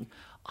knocking,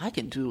 I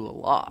can do a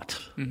lot.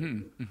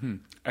 Mm-hmm, mm-hmm.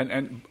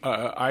 And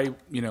I,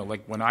 you know,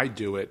 like when I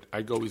do it,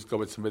 I always go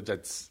with somebody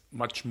that's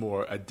much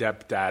more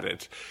adept at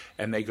it,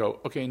 and they go,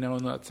 okay, no,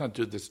 let's not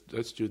do this.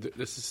 Let's do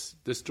this.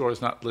 This door is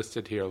not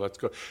listed here. Let's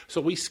go. So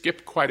we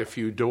skip quite a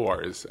few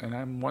doors, and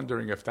I'm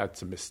wondering if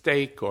that's a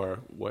mistake or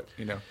what,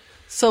 you know.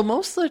 So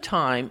most of the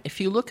time, if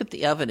you look at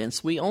the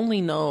evidence, we only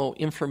know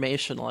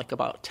information like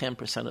about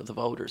 10% of the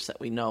voters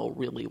that we know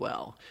really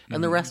well,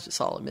 and the rest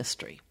is all a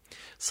mystery.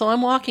 So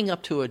I'm walking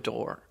up to a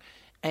door,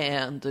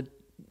 and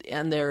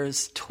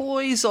there's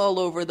toys all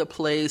over the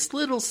place,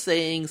 little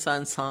sayings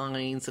on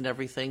signs and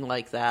everything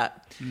like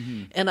that.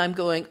 Mm-hmm. And I'm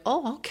going,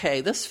 oh,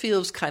 okay, this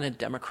feels kind of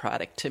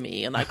democratic to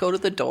me. And I go to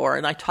the door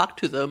and I talk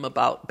to them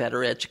about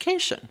better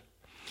education.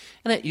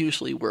 And it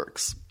usually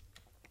works.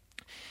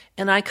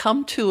 And I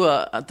come to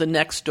the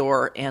next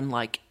door, and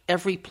like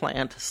every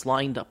plant is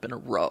lined up in a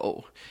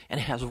row and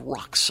it has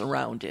rocks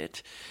around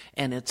it.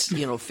 And it's,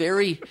 you know,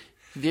 very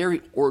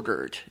very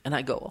ordered. And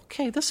I go,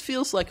 okay, this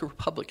feels like a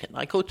Republican.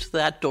 I go to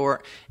that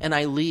door and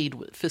I lead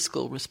with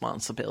fiscal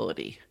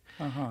responsibility.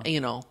 Uh-huh. You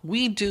know,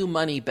 we do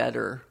money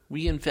better.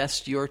 We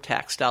invest your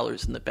tax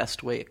dollars in the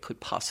best way it could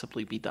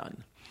possibly be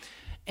done.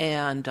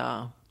 And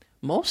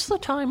most of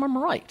the time I'm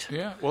right.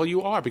 Yeah, well,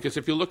 you are, because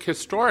if you look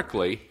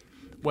historically,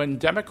 when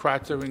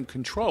Democrats are in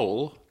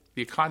control,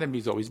 the economy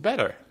is always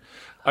better.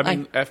 I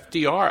mean,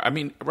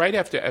 right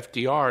after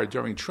FDR,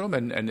 during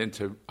Truman and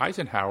into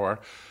Eisenhower,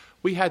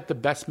 we had the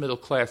best middle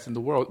class in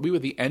the world. We were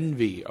the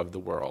envy of the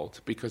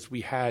world because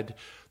we had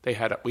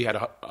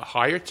a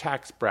higher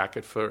tax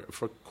bracket for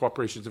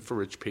corporations and for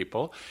rich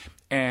people,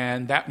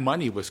 and that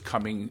money was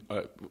coming,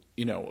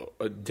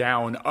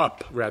 down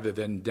up rather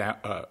than down.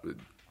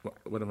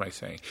 What am I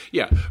saying?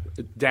 Yeah,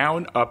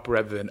 down up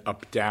rather than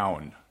up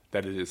down.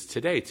 That it is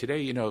today.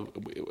 Today, you know,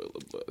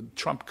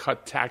 Trump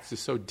cut taxes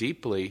so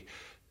deeply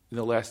in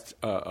the last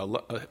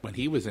when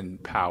he was in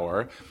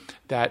power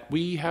that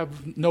we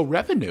have no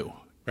revenue.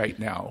 Right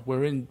now,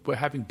 we're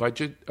having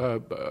budget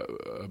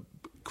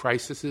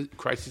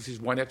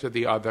crises one after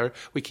the other.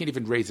 We can't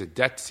even raise a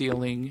debt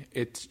ceiling.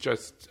 It's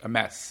just a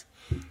mess,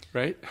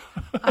 right?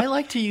 I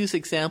like to use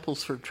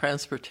examples for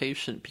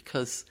transportation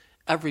because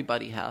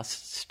everybody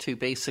has to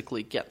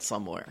basically get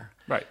somewhere.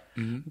 Right.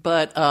 Mm-hmm.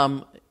 But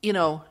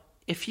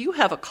if you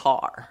have a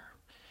car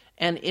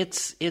and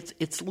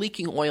it's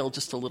leaking oil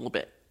just a little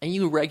bit, and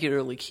you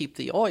regularly keep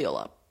the oil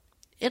up,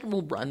 it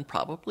will run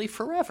probably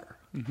forever.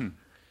 Mm-hmm.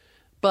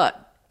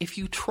 But if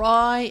you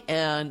try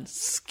and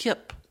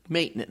skip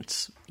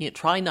maintenance,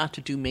 try not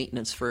to do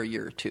maintenance for a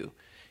year or two,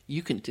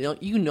 you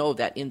know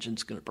that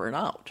engine's going to burn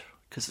out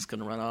because it's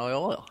going to run out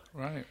of oil.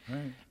 Right.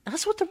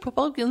 That's what the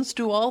Republicans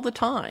do all the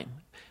time.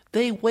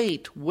 They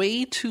wait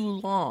way too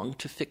long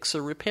to fix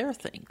or repair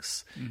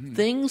things. Mm-hmm.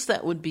 Things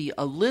that would be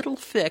a little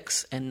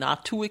fix and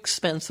not too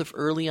expensive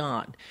early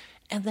on.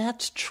 And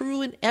that's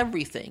true in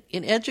everything.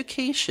 In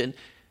education,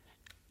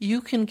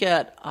 you can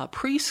get a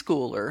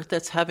preschooler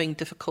that's having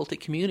difficulty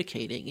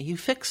communicating, and you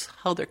fix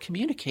how they're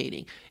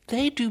communicating.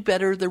 They do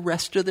better the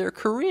rest of their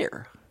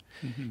career.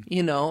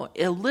 Mm-hmm.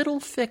 A little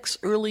fix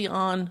early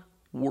on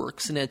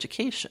works in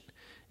education.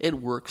 It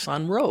works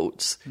on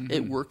roads. Mm-hmm.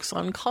 It works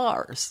on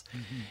cars.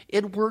 Mm-hmm.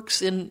 It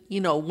works in,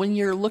 when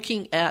you're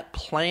looking at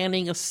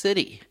planning a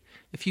city.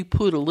 If you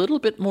put a little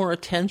bit more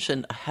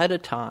attention ahead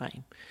of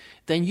time,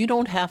 then you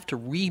don't have to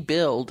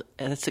rebuild,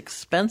 and it's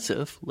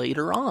expensive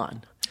later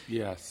on.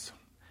 Yes.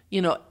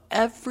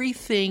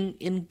 Everything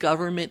in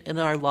government in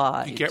our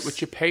lives. You get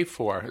what you pay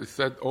for. It's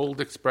that old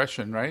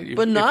expression, right?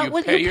 But not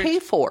what you pay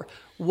for.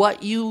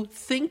 What you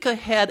think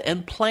ahead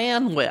and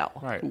plan well.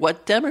 Right.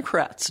 What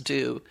Democrats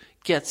do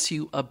gets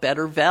you a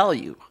better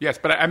value. Yes,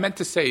 but I meant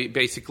to say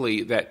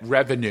basically that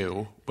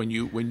revenue, when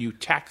you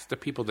tax the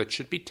people that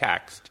should be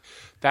taxed,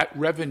 that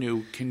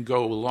revenue can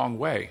go a long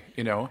way.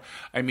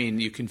 I mean,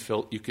 you can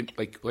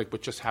like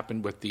what just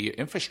happened with the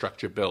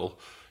infrastructure bill.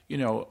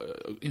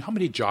 How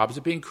many jobs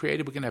are being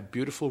created? We're going to have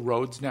beautiful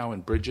roads now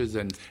and bridges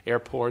and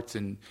airports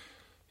and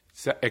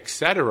et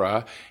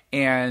cetera.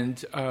 And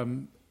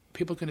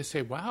people are going to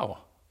say, wow,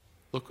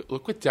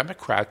 look what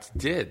Democrats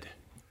did.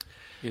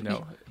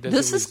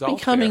 This is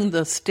becoming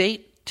the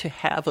state to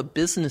have a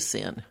business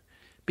in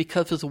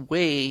because of the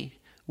way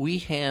we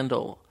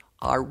handle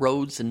our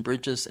roads and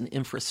bridges and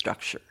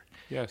infrastructure.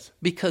 Yes.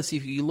 Because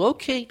if you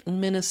locate in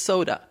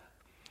Minnesota,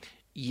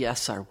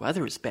 yes, our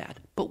weather is bad,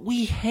 but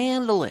we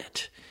handle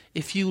it.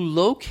 If you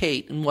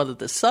locate in one of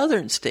the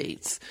southern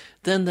states,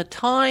 then the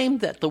time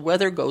that the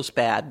weather goes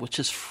bad, which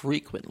is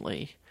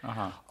frequently,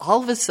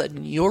 all of a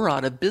sudden you're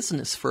out of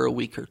business for a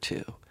week or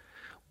two.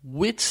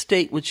 Which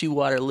state would you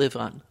want to live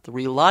on? The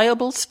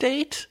reliable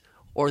state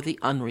or the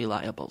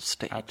unreliable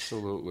state?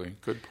 Absolutely.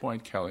 Good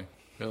point, Kelly.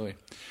 Really.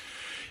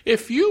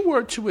 If you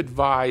were to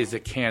advise a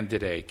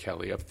candidate,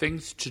 Kelly, of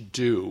things to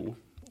do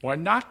or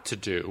not to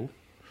do,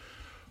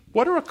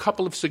 what are a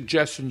couple of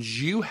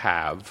suggestions you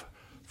have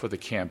for the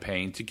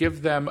campaign to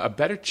give them a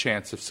better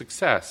chance of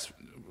success?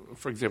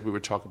 For example, we were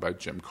talking about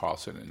Jim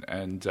Carlson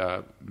and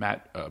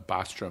Matt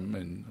Bostrom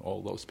and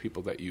all those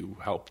people that you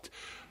helped.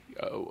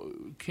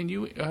 Can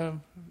you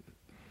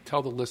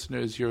tell the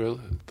listeners your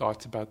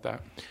thoughts about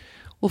that?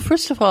 Well,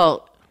 first of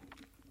all,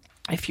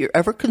 if you're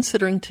ever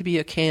considering to be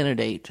a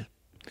candidate,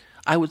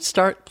 I would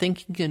start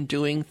thinking and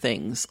doing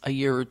things a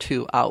year or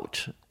two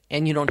out,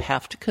 and you don't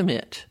have to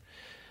commit.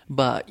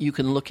 But you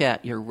can look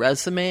at your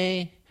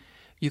resume,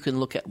 you can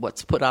look at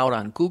what's put out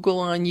on Google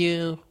on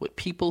you, what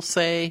people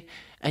say,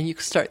 and you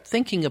can start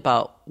thinking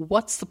about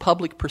what's the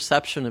public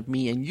perception of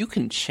me, and you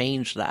can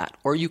change that,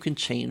 or you can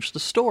change the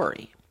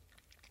story.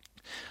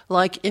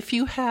 Like if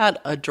you had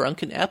a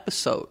drunken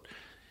episode,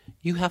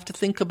 you have to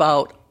think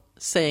about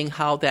saying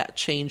how that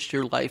changed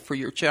your life or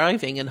your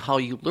driving and how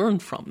you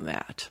learned from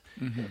that.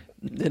 Mm-hmm.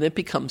 Then it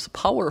becomes a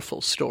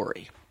powerful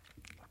story.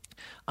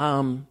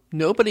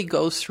 Nobody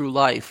goes through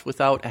life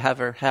without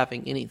ever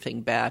having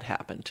anything bad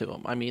happen to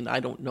them. I mean, I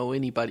don't know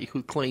anybody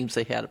who claims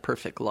they had a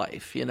perfect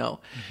life,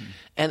 Mm-hmm.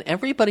 And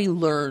everybody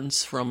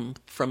learns from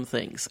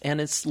things. And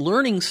it's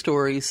learning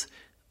stories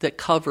that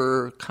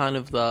cover kind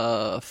of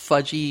the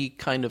fudgy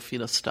kind of,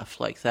 stuff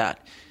like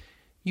that.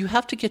 You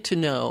have to get to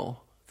know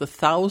the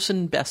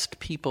 1,000 best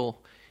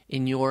people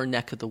in your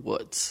neck of the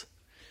woods.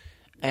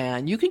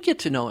 And you can get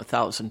to know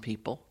 1,000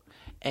 people.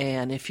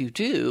 And if you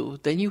do,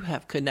 then you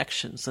have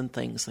connections and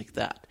things like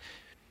that.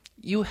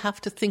 You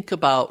have to think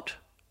about,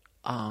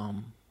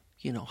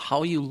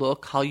 how you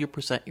look, how you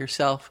present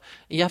yourself.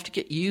 You have to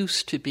get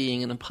used to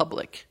being in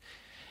public.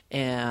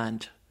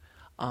 And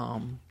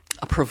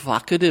a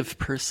provocative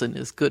person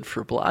is good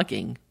for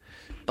blogging,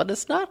 but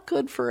it's not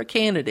good for a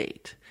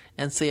candidate.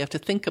 And so you have to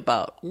think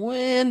about,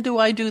 when do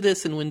I do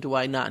this and when do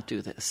I not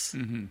do this?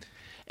 Mm-hmm.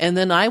 And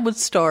then I would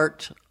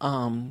start,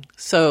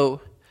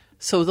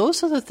 So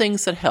those are the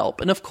things that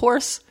help. And of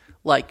course,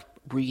 like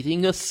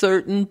reading a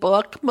certain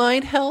book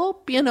might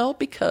help,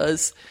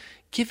 because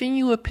giving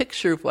you a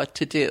picture of what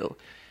to do.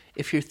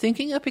 If you're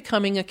thinking of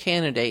becoming a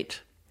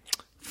candidate,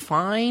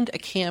 find a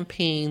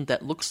campaign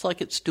that looks like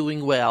it's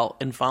doing well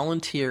and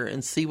volunteer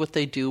and see what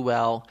they do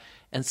well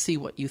and see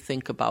what you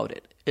think about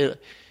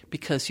it.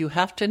 Because you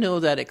have to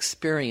know that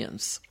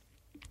experience.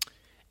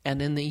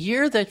 And in the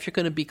year that you're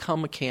going to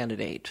become a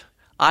candidate,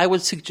 I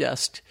would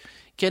suggest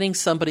getting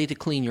somebody to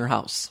clean your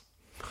house.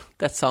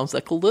 That sounds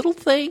like a little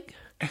thing.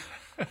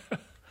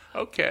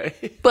 Okay.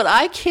 But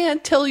I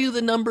can't tell you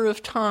the number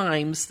of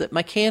times that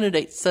my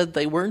candidates said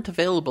they weren't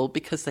available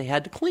because they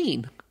had to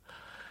clean.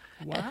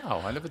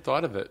 Wow, I never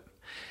thought of it.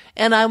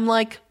 And I'm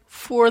like,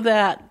 for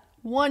that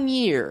 1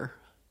 year,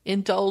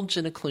 indulge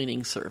in a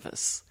cleaning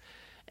service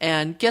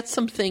and get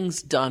some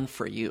things done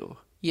for you,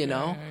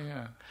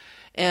 Yeah.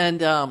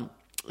 And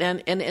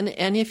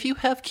if you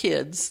have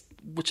kids,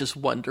 which is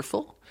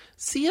wonderful,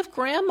 see if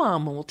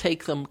grandmom will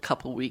take them a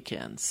couple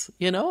weekends,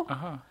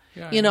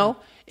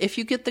 If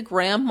you get the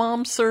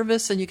grandmom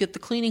service and you get the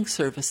cleaning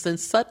service, then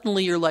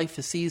suddenly your life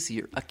is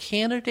easier. A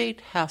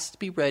candidate has to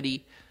be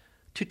ready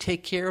to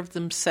take care of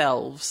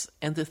themselves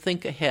and to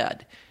think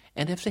ahead.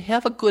 And if they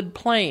have a good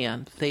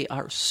plan, they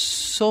are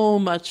so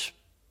much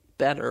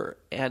better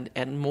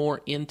and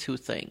more into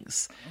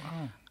things.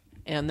 Wow.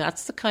 And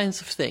that's the kinds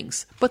of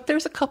things. But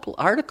there's a couple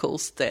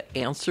articles that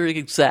answer the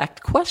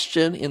exact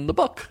question in the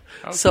book.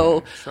 Okay,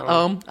 so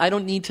I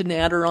don't need to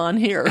natter on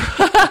here.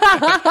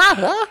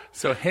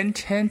 So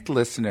hint,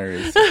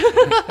 listeners.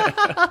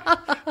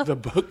 The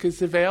book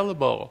is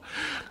available.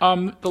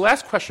 The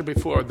last question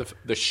before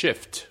the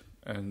shift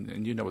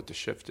and you know what the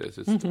shift is.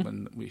 It's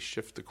when we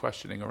shift the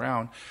questioning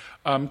around.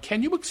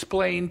 Can you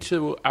explain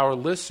to our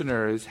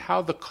listeners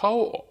how the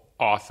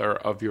co-author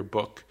of your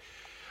book,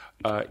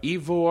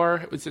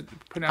 Ivor, was it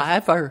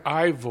pronounced?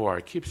 Ivor,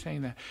 I keep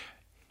saying that.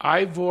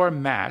 Ivor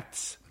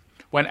Matz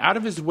went out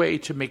of his way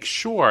to make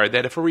sure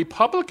that if a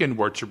Republican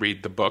were to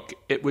read the book,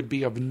 it would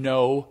be of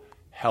no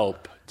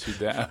help to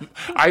them.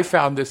 I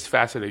found this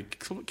fascinating.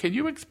 Can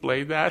you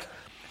explain that?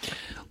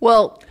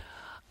 Well,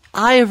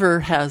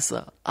 Ivor has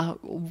a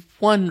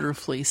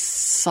wonderfully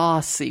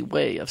saucy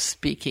way of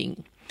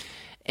speaking,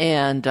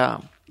 and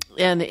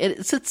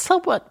it's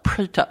somewhat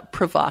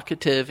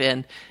provocative,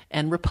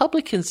 and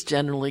Republicans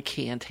generally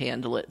can't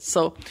handle it.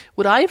 So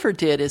what Ivor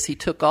did is he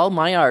took all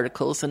my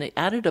articles and he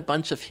added a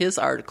bunch of his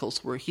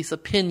articles where he's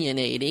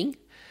opinionating,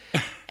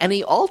 and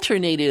he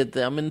alternated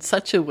them in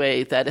such a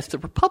way that if the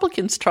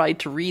Republicans tried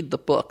to read the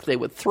book, they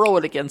would throw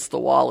it against the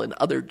wall in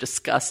utter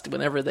disgust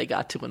whenever they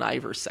got to an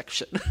Ivor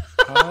section.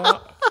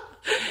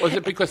 Was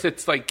it because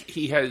it's like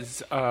he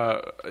has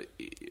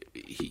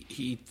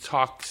he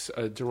talks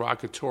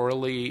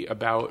derogatorily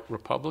about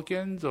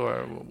Republicans,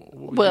 or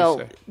what would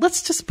you say?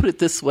 Let's just put it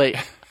this way: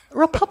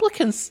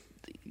 Republicans,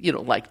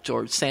 like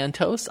George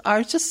Santos,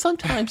 are just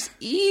sometimes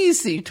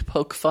easy to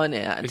poke fun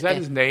at. Is that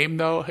his name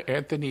though,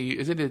 Anthony?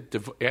 Isn't it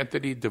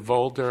Anthony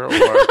DeVolder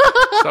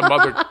or some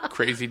other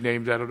crazy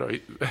names? I don't know.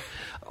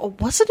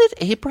 Wasn't it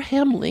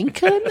Abraham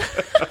Lincoln?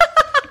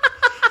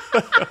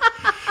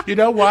 You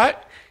know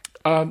what?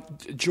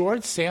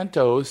 George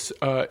Santos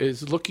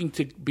is looking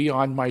to be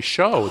on my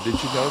show.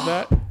 Did you know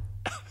that?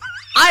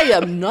 I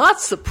am not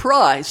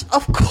surprised.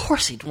 Of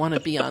course he'd want to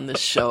be on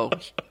this show.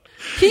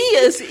 He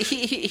is,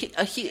 he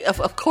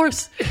of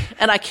course,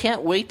 and I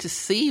can't wait to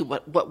see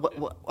what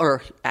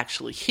or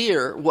actually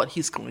hear what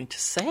he's going to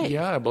say.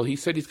 Yeah, well, he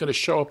said he's going to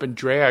show up in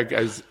drag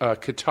as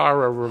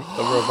Katara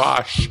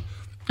Ravash.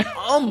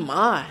 Oh,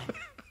 my.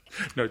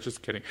 No,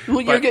 just kidding.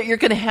 Well, you're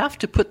going to have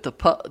to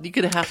you're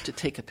going to have to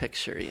take a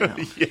picture,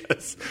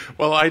 Yes.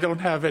 Well, I don't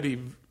have any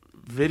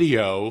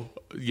video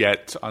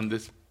yet on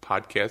this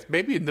podcast.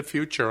 Maybe in the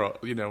future,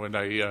 when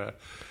I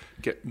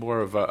get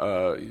more of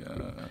a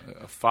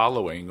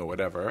following or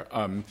whatever,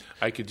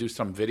 I could do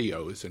some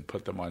videos and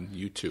put them on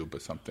YouTube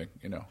or something.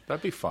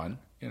 That'd be fun.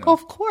 Oh,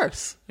 of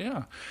course.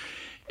 Yeah.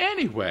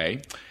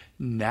 Anyway,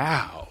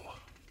 now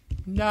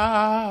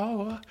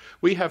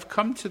we have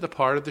come to the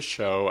part of the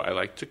show I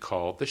like to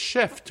call the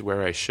shift,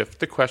 where I shift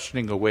the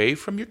questioning away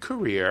from your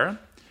career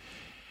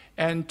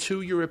and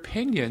to your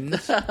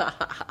opinions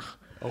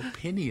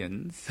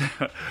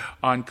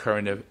on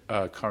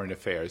current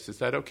affairs. Is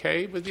that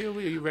okay with you?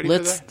 Are you ready for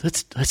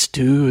that? Let's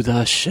do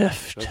the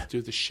shift. Let's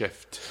do the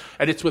shift.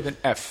 And it's with an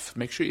F.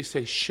 Make sure you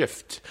say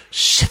shift.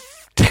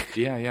 Shift.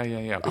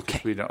 Yeah.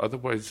 Because okay.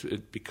 Otherwise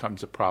it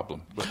becomes a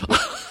problem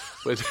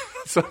with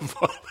some of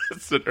our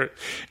listeners.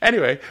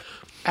 Anyway,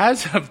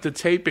 as of the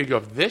taping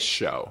of this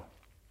show,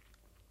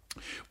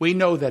 we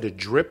know that a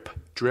drip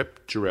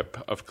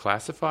of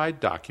classified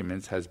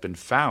documents has been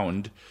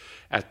found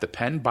at the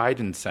Penn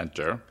Biden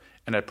Center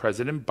and at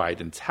President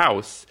Biden's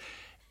house,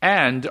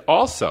 and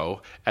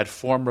also at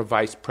former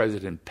Vice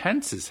President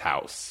Pence's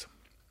house.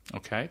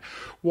 Okay?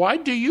 Why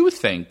do you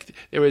think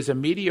there is a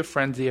media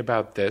frenzy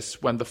about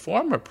this when the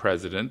former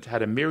president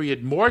had a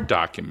myriad more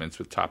documents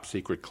with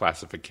top-secret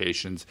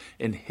classifications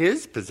in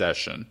his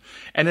possession,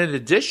 and in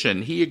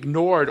addition, he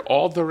ignored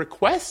all the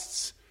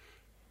requests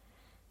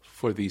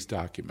for these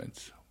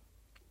documents?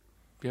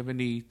 Do you have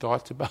any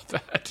thoughts about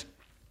that?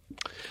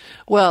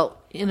 Well,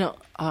 when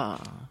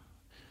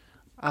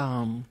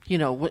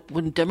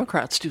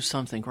Democrats do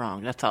something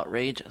wrong, that's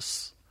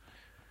outrageous.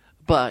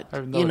 But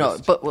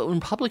but when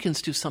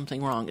Republicans do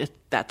something wrong,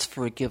 that's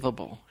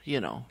forgivable.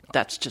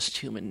 That's just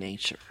human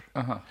nature.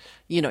 Uh-huh.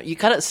 You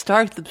got to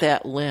start with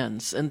that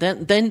lens, and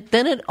then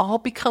it all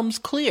becomes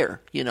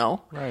clear.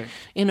 Right.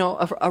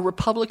 A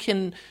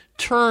Republican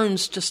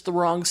turns just the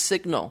wrong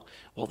signal.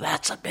 Well,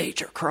 that's a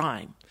major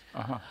crime.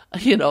 Uh-huh.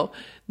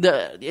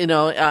 But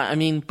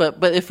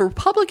if a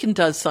Republican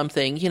does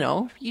something,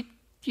 you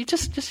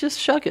just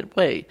shrug it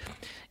away.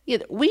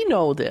 We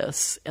know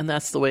this, and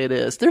that's the way it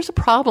is. There's a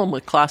problem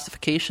with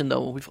classification,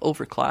 though. We've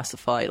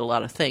overclassified a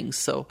lot of things.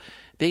 So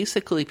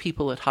basically,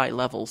 people at high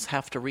levels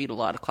have to read a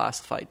lot of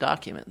classified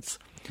documents.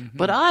 Mm-hmm.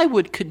 But I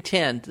would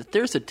contend that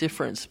there's a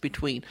difference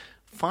between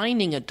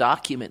finding a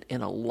document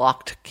in a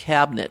locked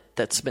cabinet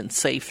that's been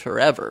safe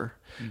forever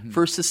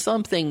versus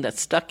something that's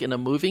stuck in a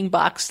moving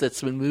box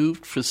that's been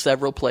moved for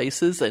several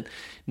places and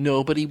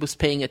nobody was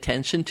paying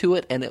attention to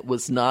it and it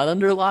was not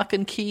under lock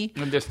and key.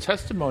 And there's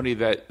testimony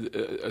that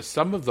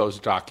some of those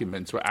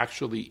documents were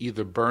actually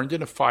either burned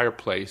in a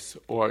fireplace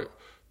or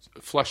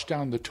flushed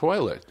down the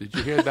toilet. Did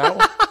you hear that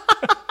one?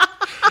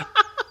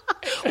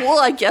 Well,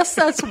 I guess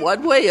that's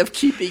one way of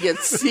keeping it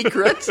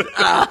secret.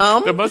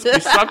 There must be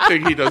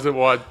something he doesn't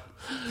want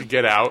to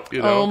get out.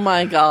 You know. Oh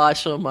my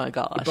gosh!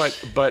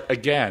 But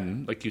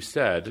again, like you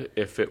said,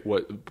 if it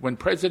was when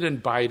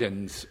President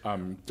Biden's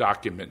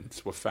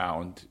documents were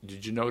found,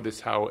 did you notice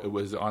how it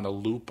was on a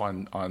loop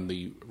on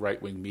the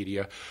right-wing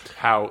media?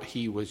 How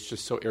he was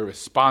just so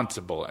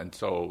irresponsible, and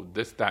so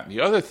this, that, and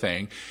the other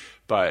thing.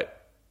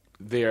 But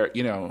there,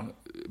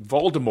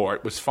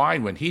 Voldemort was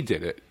fine when he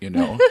did it,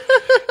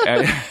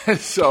 and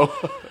so.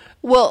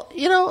 Well,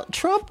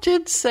 Trump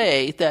did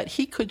say that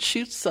he could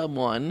shoot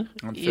someone,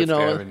 on Fifth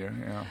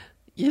Avenue,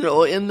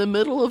 in the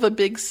middle of a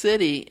big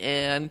city,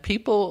 and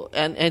people,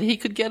 and he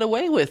could get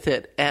away with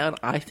it. And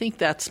I think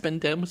that's been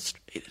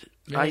demonstrated.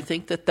 Yeah. I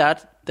think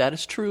that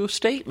is true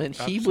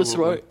statement. Absolutely. He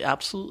was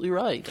absolutely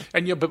right.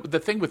 And but the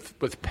thing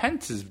with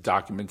Pence's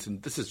documents,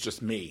 and this is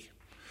just me,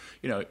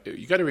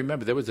 you got to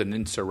remember there was an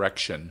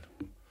insurrection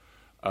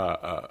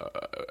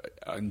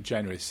on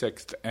January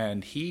 6th,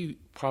 and he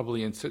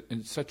probably he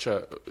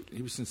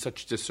was in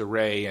such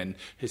disarray, and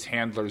his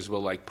handlers were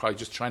probably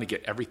just trying to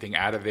get everything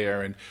out of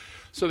there, and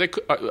so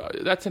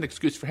that's an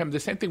excuse for him.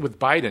 The same thing with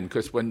Biden,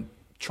 because when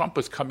Trump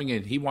was coming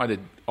in, he wanted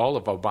all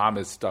of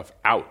Obama's stuff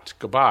out.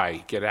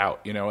 Goodbye, get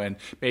out, and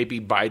maybe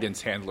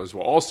Biden's handlers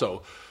were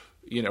also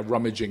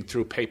rummaging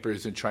through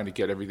papers and trying to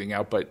get everything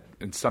out,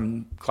 and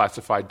some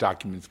classified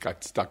documents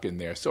got stuck in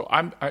there. So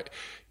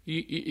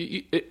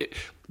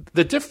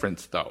the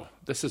difference, though,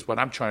 this is what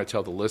I'm trying to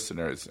tell the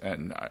listeners,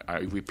 and I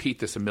repeat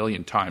this a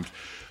million times.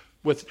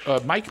 With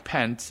Mike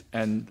Pence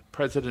and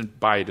President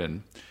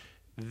Biden,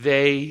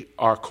 they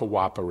are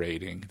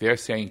cooperating. They're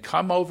saying,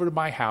 come over to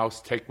my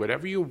house, take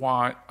whatever you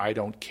want. I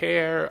don't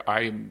care.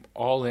 I'm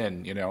all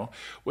in,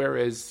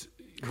 Whereas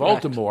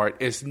Correct. Voldemort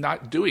is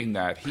not doing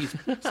that. He's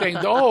saying,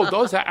 oh,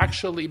 those are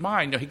actually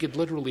mine. He could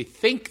literally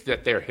think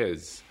that they're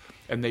his,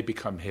 and they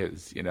become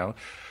his,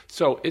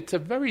 So it's a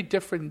very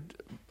different,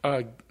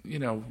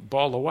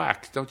 ball of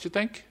wax, don't you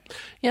think?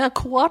 Yeah,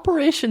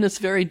 cooperation is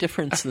very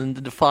different than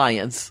the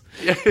defiance.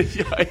 Yeah,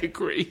 I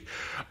agree.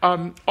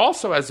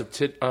 Also, as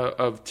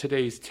of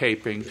today's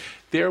taping,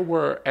 there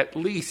were at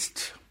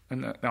least,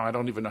 and now I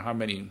don't even know how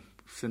many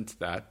since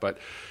that, but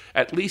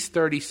at least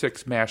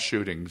 36 mass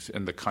shootings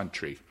in the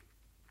country.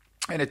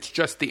 And it's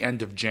just the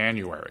end of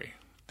January.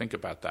 Think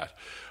about that.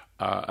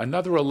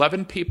 Another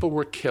 11 people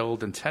were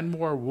killed and 10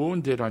 more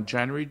wounded on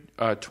January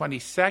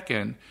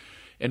 22nd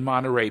in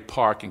Monterey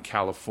Park in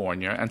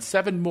California, and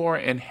 7 more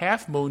in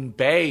Half Moon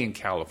Bay in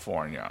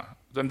California.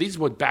 And these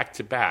were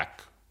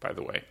back-to-back, by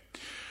the way.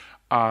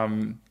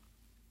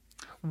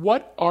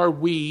 What are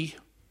we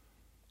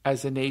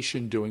as a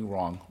nation doing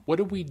wrong? What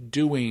are we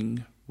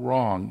doing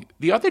wrong?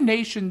 The other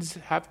nations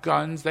have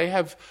guns. They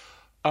have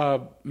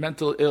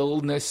mental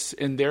illness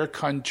in their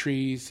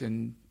countries,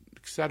 and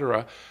et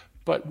cetera.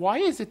 But why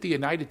is it the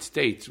United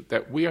States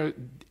that we are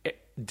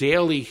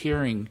daily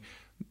hearing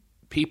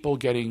people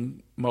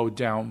getting mowed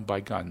down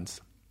by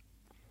guns?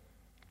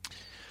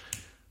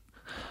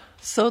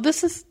 So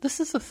this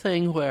is a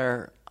thing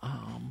where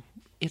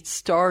it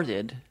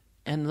started,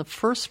 and the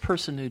first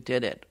person who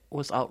did it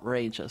was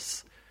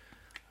outrageous.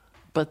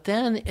 But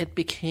then it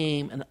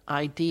became an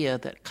idea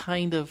that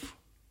kind of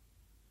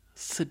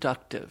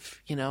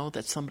seductive,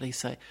 that somebody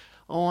say,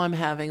 oh, I'm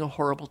having a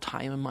horrible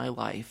time in my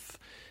life.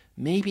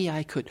 Maybe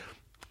I could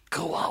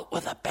go out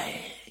with a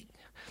bang.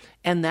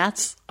 And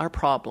that's our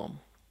problem.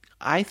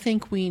 I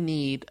think we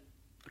need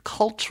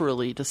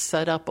culturally to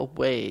set up a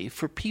way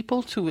for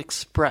people to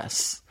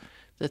express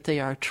that they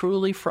are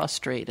truly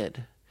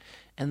frustrated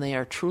and they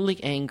are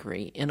truly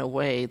angry in a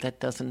way that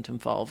doesn't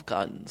involve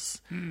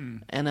guns.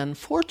 And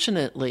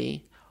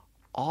unfortunately,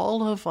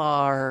 all of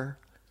our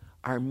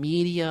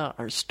media,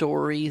 our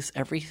stories,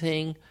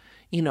 everything,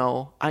 in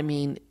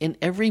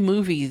every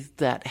movie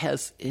that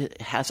has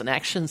an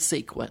action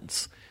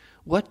sequence,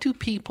 what do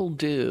people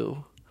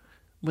do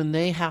when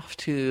they have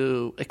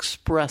to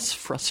express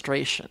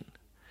frustration?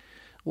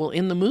 Well,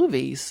 in the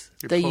movies,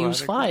 they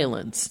use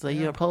violence.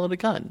 They pull out a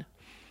gun.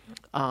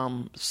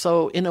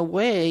 So in a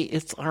way,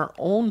 it's our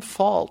own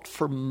fault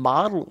for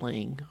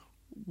modeling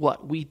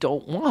what we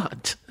don't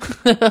want.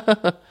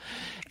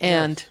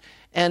 And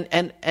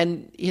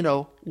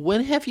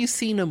when have you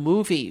seen a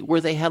movie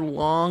where they had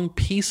long,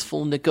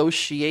 peaceful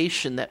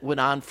negotiation that went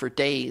on for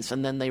days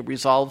and then they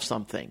resolved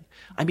something?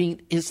 I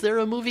mean, is there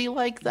a movie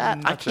like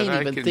that? I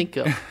can't even think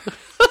of.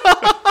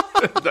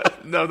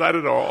 No, not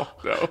at all.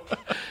 No.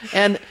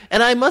 And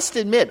I must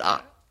admit,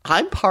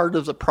 I'm part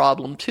of the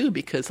problem too,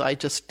 because I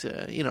just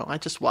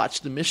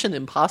watched the Mission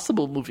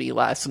Impossible movie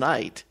last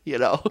night.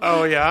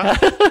 Oh yeah.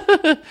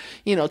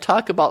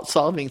 Talk about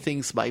solving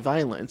things by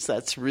violence.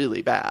 That's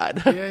really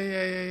bad.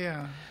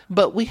 Yeah.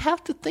 But we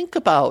have to think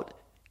about,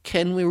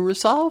 can we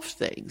resolve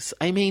things?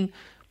 I mean,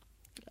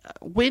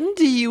 when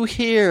do you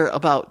hear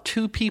about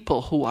two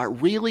people who are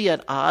really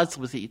at odds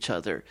with each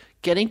other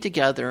getting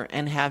together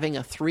and having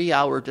a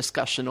 3-hour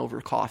discussion over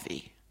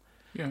coffee?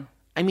 Yeah.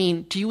 I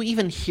mean, do you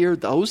even hear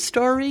those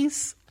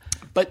stories?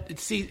 But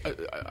see,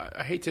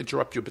 I hate to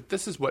interrupt you, but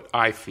this is what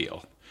I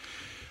feel.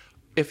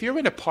 If you're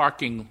in a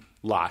parking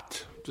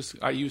lot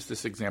I use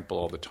this example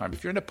all the time.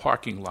 If you're in a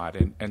parking lot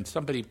and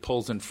somebody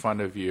pulls in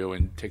front of you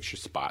and takes your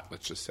spot,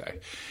 let's just say,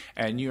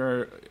 and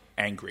you're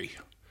angry,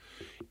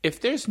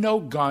 if there's no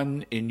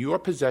gun in your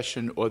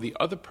possession or the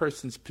other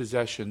person's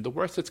possession, the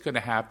worst that's going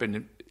to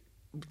happen,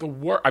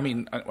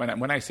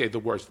 when I say the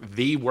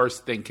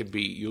worst thing could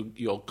be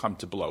you'll come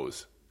to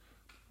blows.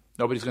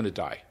 Nobody's going to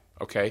die,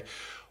 okay?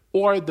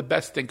 Or the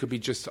best thing could be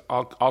just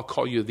I'll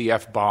call you the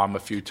F-bomb a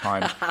few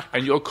times,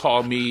 and you'll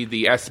call me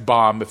the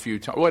S-bomb a few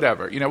times,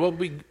 whatever.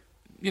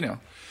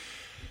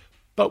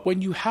 But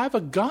when you have a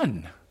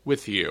gun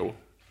with you,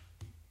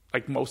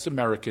 like most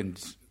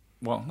Americans,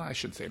 well, I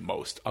shouldn't say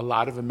most, a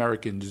lot of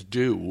Americans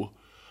do,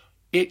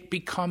 it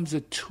becomes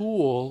a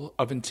tool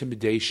of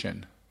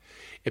intimidation.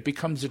 It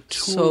becomes a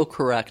tool. So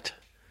correct.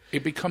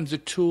 It becomes a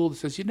tool that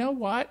says, you know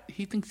what?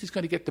 He thinks he's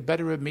going to get the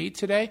better of me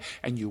today,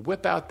 and you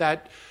whip out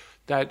that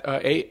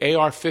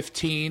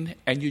AR-15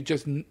 and you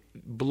just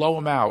blow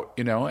him out,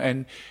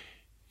 and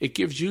it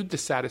gives you the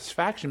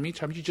satisfaction.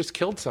 Meantime, you just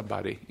killed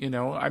somebody,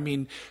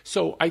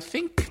 So I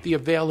think the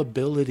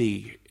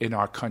availability in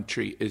our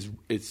country is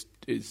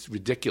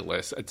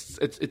ridiculous.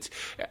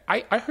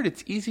 I heard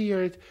it's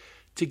easier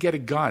to get a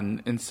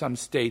gun in some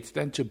states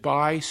than to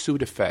buy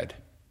Sudafed.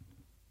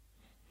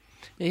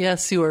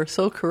 Yes, you are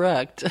so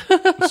correct.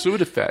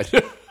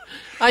 Sudafed.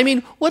 I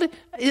mean, when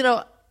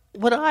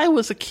I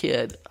was a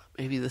kid,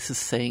 maybe this is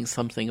saying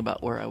something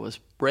about where I was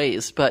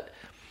raised, but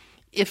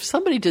if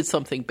somebody did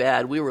something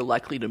bad, we were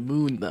likely to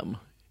moon them.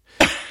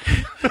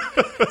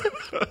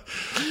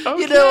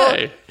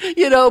 Okay.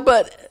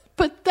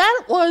 But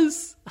that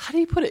was, how do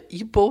you put it?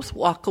 You both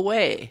walk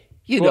away,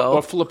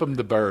 Or flip them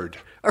the bird.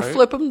 Or right?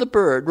 Flip them the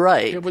bird,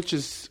 right. Yeah, which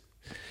is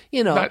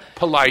not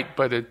polite,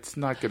 but it's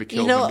not going to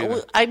kill them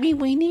either. I mean,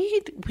 we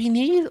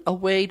need a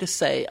way to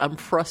say, I'm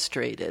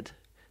frustrated.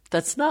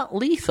 That's not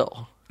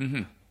lethal.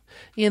 Mm-hmm.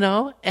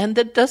 And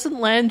that doesn't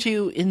land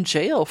you in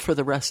jail for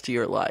the rest of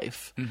your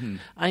life. Mm-hmm.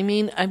 I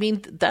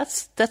mean,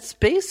 that's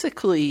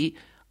basically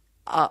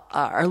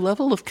our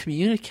level of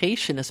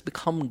communication has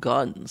become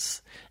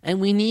guns,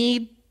 and we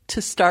need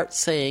to start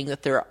saying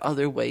that there are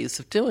other ways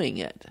of doing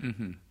it.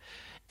 Mm-hmm.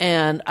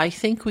 And I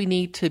think we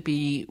need to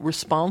be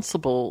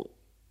responsible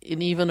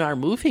in even our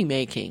movie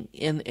making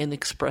in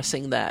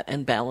expressing that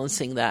and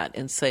balancing that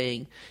and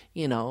saying,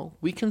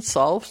 we can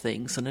solve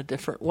things in a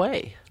different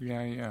way.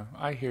 Yeah,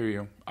 I hear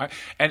you.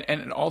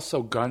 And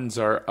also guns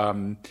are,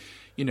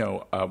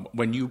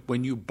 when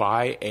you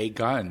buy a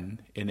gun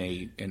in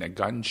a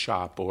gun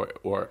shop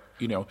or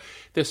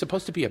there's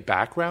supposed to be a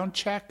background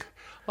check.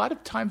 A lot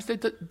of times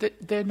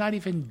they're not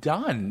even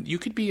done. You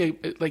could be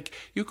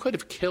you could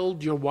have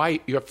killed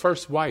your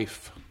first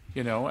wife.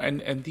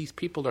 And these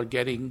people are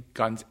getting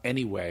guns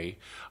anyway.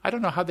 I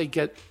don't know how they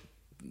get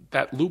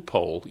that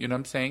loophole. You know what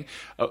I'm saying?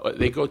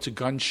 They go to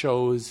gun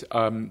shows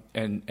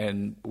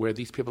and where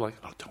these people are like,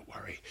 oh, don't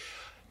worry,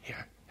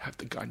 here, have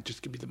the gun,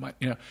 just give me the money.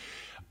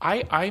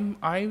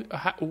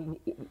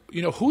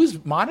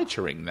 Who's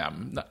monitoring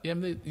them?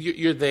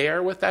 You're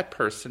there with that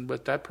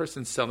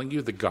person selling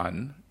you the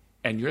gun.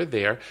 And you're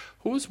there.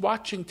 Who's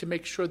watching to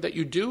make sure that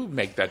you do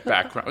make that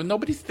background?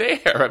 Nobody's there.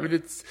 I mean,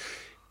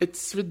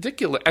 it's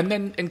ridiculous. And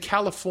then in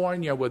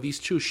California, where these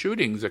two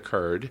shootings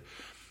occurred,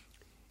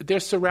 they're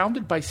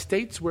surrounded by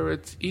states where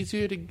it's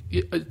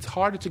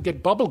harder to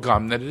get bubble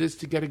gum than it is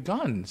to get a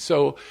gun.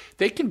 So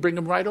they can bring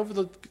them right over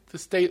the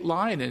state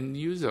line and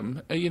use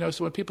them.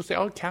 So when people say,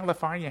 "Oh,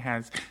 California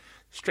has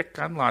strict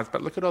gun laws,"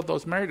 but look at all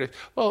those murders.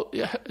 Well,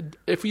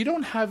 if you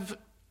don't have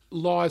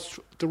laws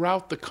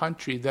throughout the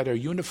country that are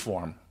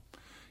uniform,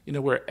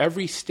 where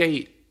every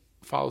state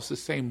follows the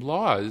same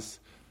laws,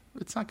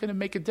 it's not going to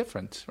make a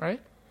difference,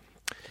 right?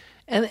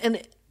 And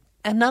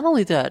not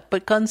only that,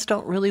 but guns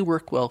don't really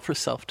work well for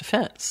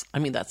self-defense. I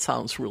mean, that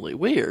sounds really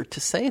weird to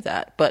say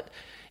that, but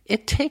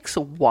it takes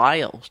a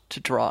while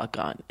to draw a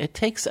gun. It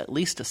takes at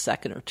least a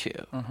second or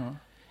two. Uh-huh.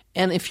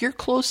 And if you're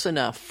close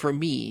enough, for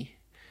me,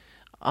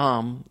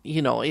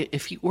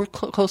 if you were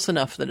close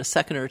enough that a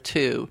second or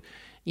two,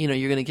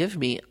 you're going to give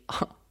me,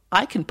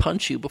 I can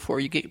punch you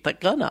before you get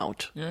that gun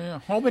out. Yeah.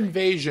 Home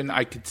invasion,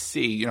 I could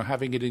see,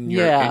 having it in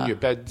your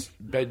bed.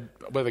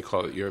 What do they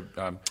call it? Your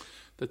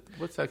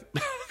what's that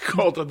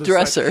called on the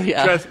dresser?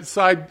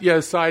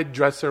 Side, side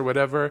dresser,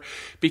 whatever.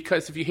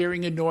 Because if you're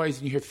hearing a noise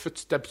and you hear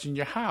footsteps in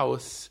your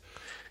house,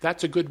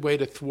 that's a good way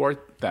to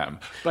thwart them.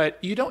 But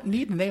you don't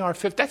need an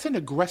AR-15. That's an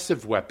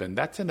aggressive weapon.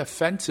 That's an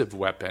offensive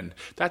weapon.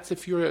 That's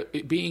if you're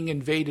being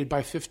invaded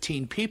by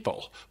 15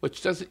 people,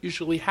 which doesn't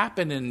usually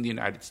happen in the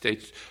United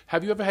States.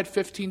 Have you ever had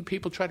 15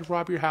 people try to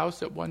rob your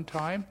house at one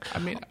time? I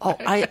mean,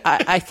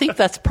 I think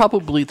that's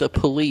probably the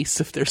police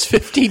if there's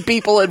 15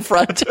 people in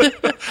front.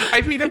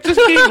 I mean, I'm just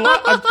being.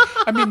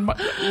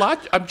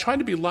 I'm trying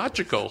to be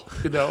logical.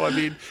 I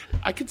mean,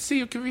 I could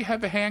see if you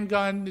have a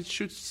handgun, it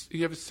shoots.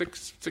 You have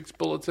six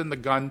bullets in the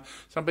gun.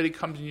 Somebody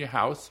comes in your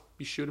house,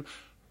 you shoot them.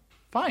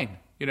 fine,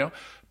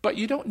 But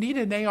you don't need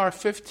an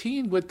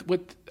AR-15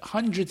 with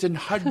hundreds and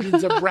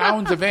hundreds of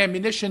rounds of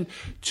ammunition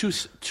to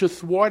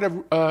thwart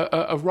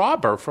a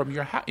robber from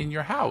in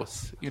your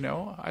house. I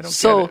don't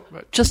So get it.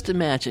 But. just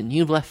imagine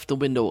you left the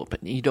window open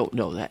and you don't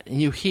know that,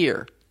 and you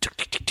hear tick,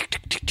 tick, tick,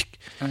 tick, tick, tick,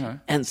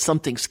 and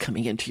something's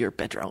coming into your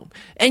bedroom,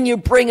 and you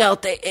bring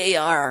out the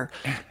AR,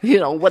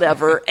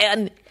 whatever,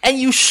 and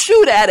you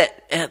shoot at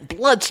it, and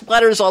blood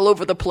splatters all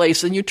over the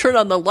place, and you turn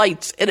on the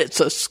lights, and it's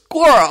a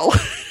squirrel.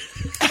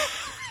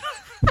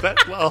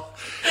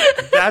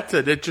 That's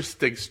an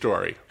interesting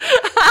story.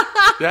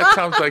 That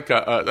sounds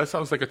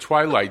like a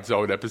Twilight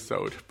Zone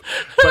episode.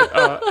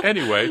 But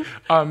anyway,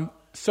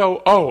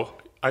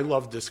 I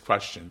love this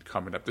question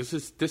coming up. This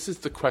is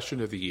the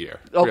question of the year.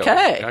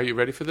 Okay, really. Are you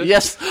ready for this?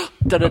 Yes.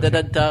 Da da da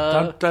da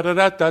da. Da da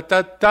da da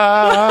da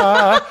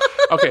da.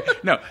 Okay,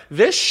 no,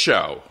 this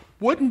show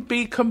wouldn't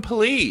be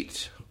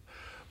complete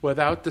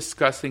without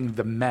discussing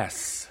the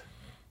mess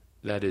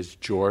that is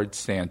George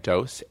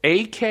Santos,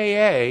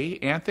 a.k.a.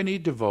 Anthony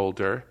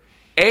DeVolder,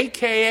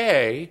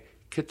 a.k.a.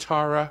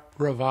 Kitara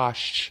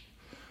Ravache.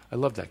 I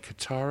love that,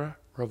 Kitara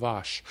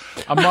Ravache.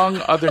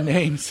 Among other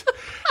names.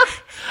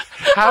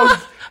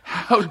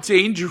 How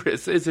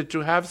dangerous is it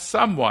to have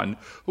someone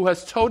who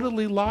has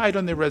totally lied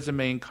on their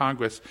resume in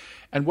Congress,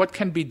 and what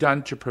can be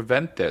done to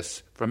prevent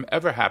this from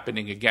ever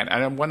happening again?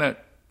 And I want to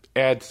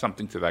add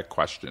something to that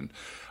question.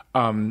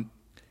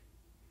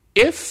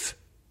 If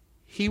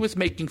he was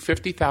making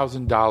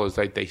 $50,000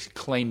 like they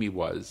claim he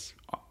was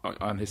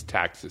on his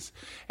taxes,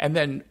 and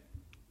then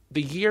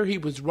the year he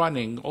was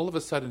running, all of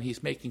a sudden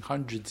he's making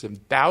hundreds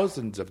and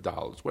thousands of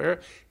dollars. Where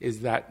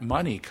is that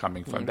money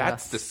coming from?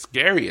 That's the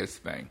scariest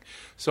thing.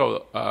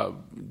 So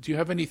do you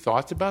have any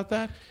thoughts about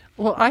that?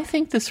 Well, I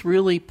think this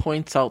really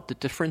points out the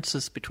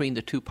differences between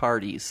the two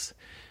parties,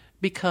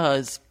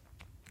 because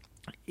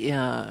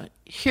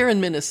here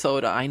in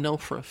Minnesota, I know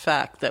for a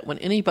fact that when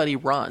anybody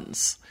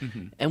runs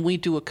and we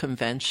do a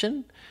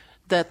convention,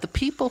 that the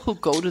people who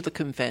go to the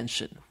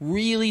convention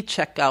really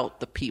check out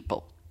the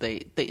people.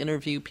 They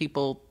interview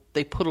people.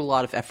 They put a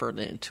lot of effort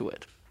into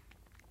it.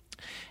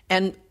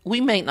 And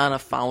we may not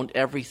have found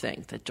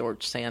everything that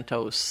George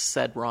Santos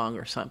said wrong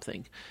or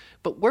something,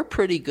 but we're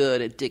pretty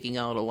good at digging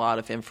out a lot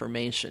of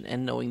information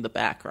and knowing the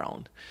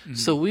background.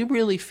 So we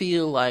really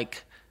feel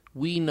like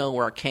we know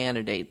our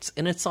candidates,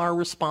 and it's our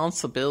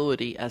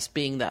responsibility as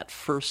being that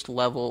first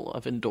level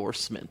of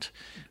endorsement.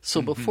 So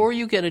before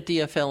you get a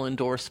DFL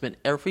endorsement,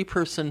 every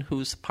person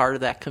who's part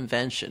of that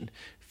convention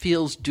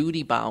feels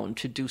duty-bound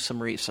to do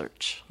some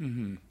research.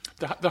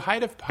 The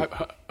height of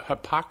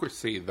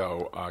hypocrisy,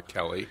 though,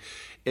 Kelly,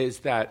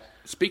 is that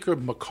Speaker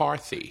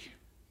McCarthy,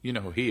 you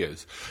know who he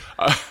is,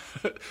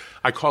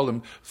 I call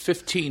him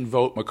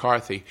 15-vote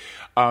McCarthy,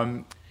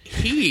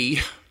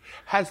 he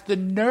has the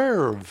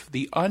nerve,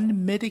 the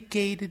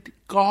unmitigated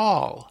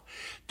gall,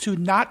 to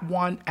not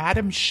want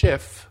Adam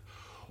Schiff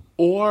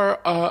or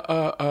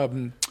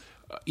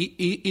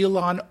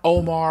Ilhan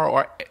Omar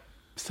or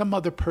some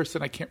other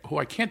person who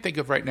I can't think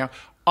of right now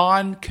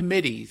on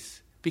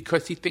committees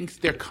because he thinks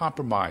they're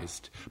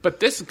compromised.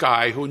 But this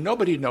guy, who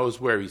nobody knows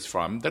where he's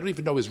from, they don't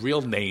even know his real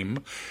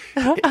name,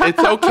 it's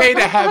okay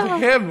to have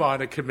him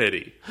on a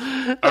committee.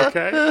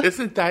 Okay?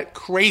 Isn't that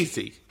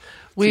crazy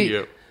to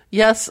you?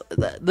 Yes,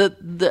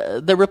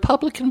 the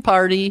Republican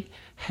Party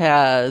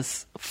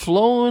has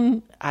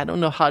flown. I don't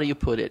know how do you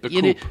put it. The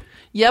coop.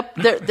 Yep.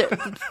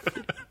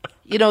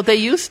 There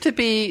used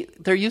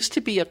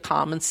to be a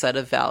common set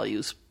of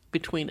values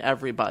between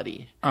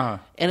everybody, and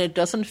it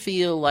doesn't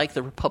feel like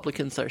the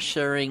Republicans are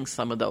sharing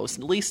some of those.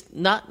 At least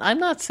not. I'm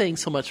not saying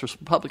so much for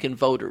Republican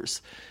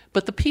voters,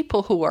 but the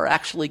people who are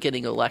actually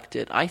getting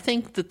elected. I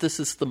think that this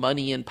is the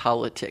money in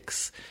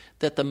politics.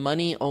 That the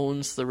money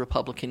owns the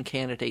Republican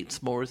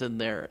candidates more than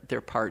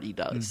their party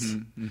does.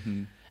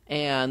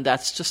 And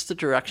that's just the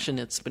direction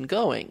it's been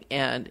going.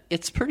 And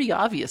it's pretty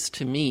obvious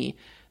to me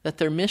that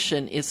their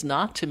mission is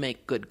not to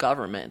make good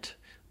government,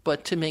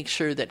 but to make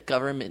sure that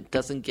government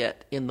doesn't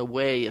get in the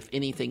way of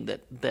anything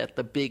that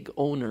the big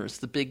owners,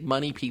 the big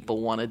money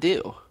people want to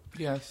do.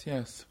 Yes.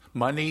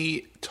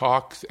 Money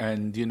talks,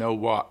 and you know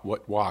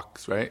what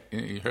walks, right?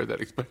 You heard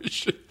that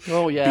expression?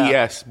 Oh, yeah.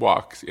 BS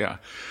walks, yeah.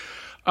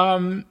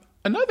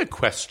 Another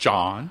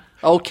question.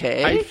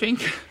 Okay.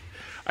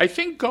 I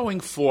think going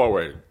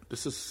forward,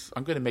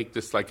 I'm going to make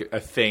this like a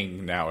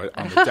thing now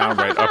on the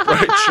Downright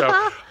Upright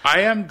show.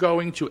 I am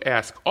going to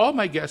ask all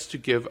my guests to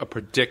give a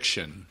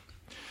prediction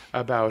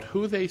about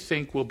who they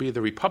think will be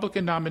the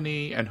Republican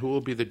nominee and who will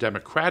be the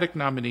Democratic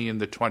nominee in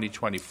the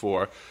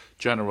 2024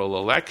 general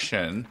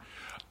election.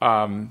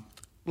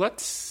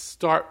 Let's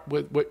start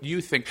with what you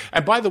think.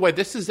 And by the way,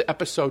 this is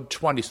episode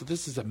 20, so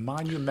this is a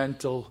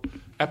monumental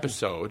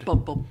episode.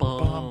 Bum,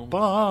 bum,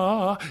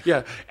 bum.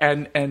 Yeah,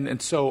 and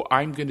so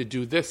I'm going to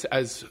do this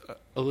as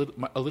a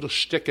little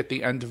shtick at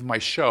the end of my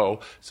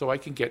show, so I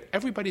can get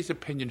everybody's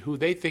opinion who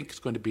they think is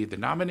going to be the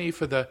nominee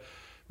for the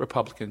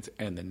Republicans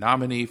and the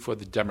nominee for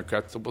the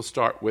Democrats. So we'll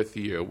start with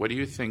you. What do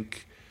you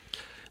think?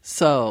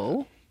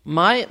 So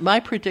my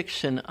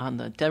prediction on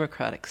the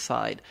Democratic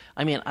side,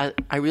 I mean,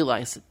 I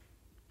realize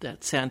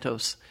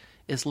Santos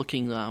is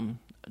looking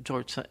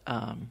George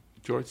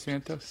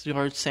Santos?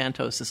 George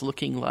Santos is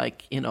looking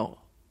like,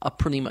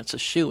 pretty much a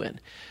shoo-in.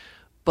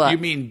 But you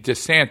mean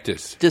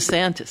DeSantis?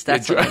 DeSantis,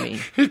 that's what I mean.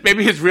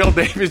 Maybe his real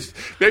name is.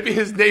 Maybe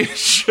his name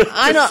is.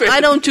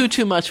 I don't do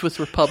too much with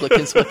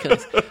Republicans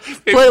because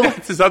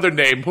that's his other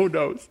name. Who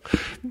knows?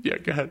 Yeah,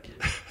 go ahead.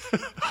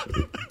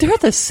 They're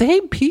the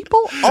same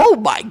people. Oh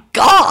my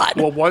God!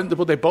 Well,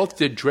 they both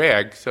did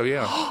drag, so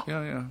yeah.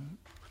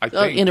 I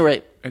think.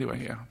 Anyway,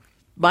 yeah.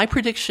 My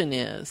prediction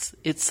is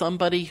it's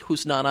somebody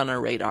who's not on our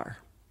radar.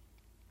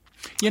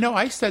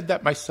 I said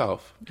that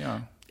myself.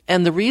 Yeah.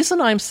 And the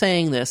reason I'm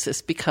saying this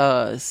is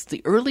because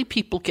the early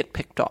people get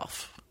picked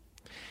off.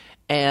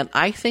 And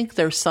I think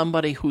there's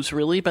somebody who's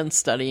really been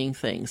studying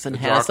things and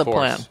has a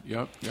plan.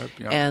 Yep.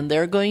 And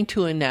they're going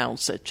to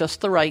announce at just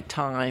the right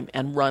time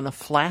and run a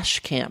flash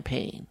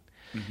campaign.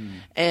 Mm-hmm.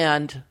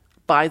 And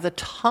by the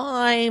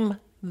time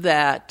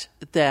that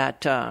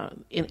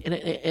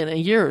in a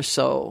year or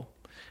so,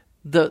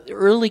 the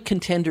early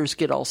contenders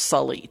get all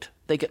sullied.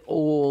 They get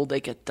old, they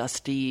get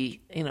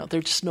dusty,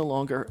 they're just no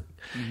longer.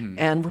 Mm-hmm.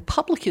 And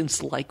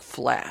Republicans like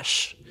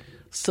flash.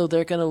 So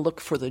they're going to look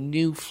for the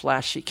new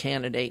flashy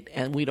candidate,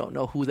 and we don't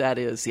know who that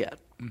is yet.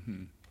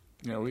 Mm-hmm.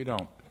 No, we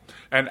don't.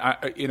 And,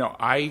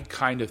 I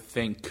kind of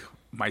think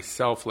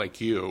myself,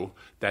 like you,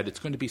 that it's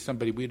going to be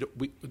somebody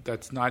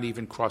that's not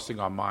even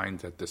crossing our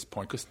minds at this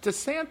point. Because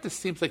DeSantis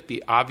seems like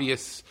the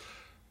obvious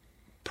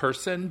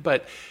person,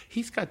 but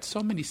he's got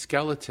so many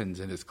skeletons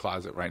in his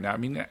closet right now. I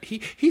mean,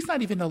 he's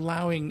not even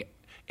allowing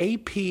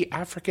AP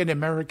African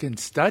American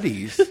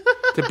Studies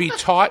to be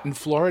taught in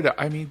Florida.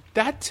 I mean,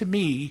 that to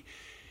me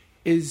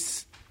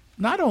is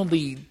not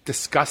only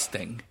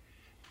disgusting,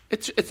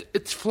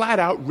 it's flat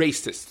out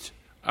racist.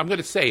 I'm going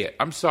to say it.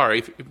 I'm sorry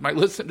if my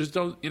listeners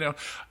don't,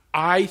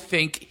 I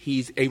think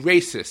he's a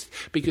racist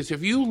because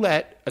if you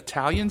let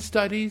Italian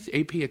studies,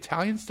 AP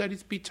Italian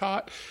studies be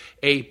taught,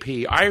 AP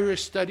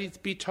Irish studies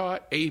be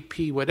taught,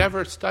 AP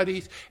whatever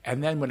studies,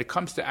 and then when it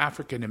comes to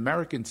African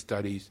American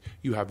studies,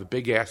 you have a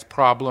big ass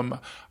problem.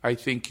 I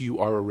think you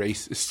are a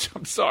racist.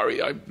 I'm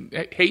sorry.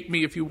 Hate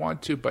me if you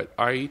want to, but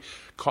I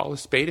call a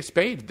spade a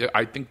spade.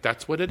 I think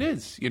that's what it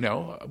is.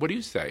 What do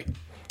you say?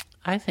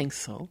 I think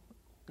so.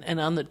 And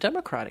on the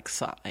Democratic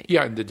side.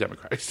 Yeah, on the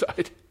Democratic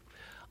side.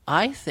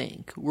 I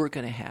think we're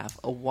going to have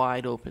a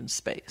wide open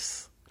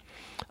space.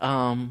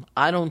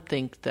 I don't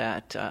think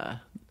that,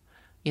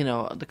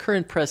 the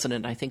current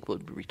president, I think,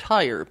 will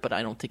retire, but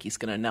I don't think he's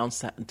going to announce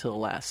that until the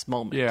last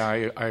moment.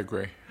 Yeah, I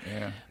agree.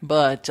 Yeah.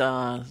 But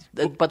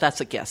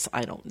that's a guess.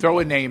 I don't know. Throw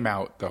a name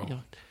out, though.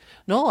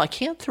 No, I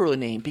can't throw a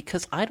name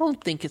because I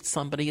don't think it's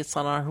somebody that's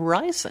on our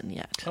horizon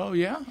yet. Oh,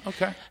 yeah?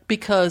 Okay.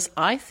 Because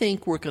I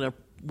think we're going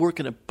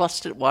to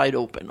bust it wide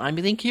open. I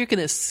think you're going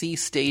to see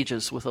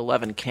stages with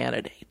 11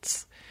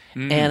 candidates.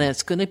 And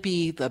it's going to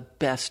be the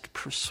best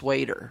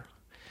persuader.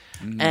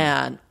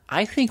 And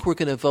I think we're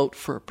going to vote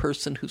for a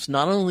person who's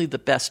not only the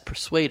best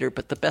persuader,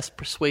 but the best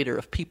persuader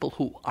of people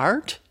who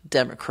aren't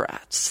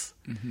Democrats,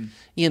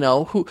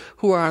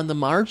 who are on the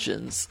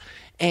margins.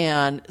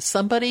 And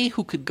somebody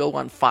who could go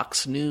on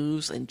Fox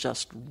News and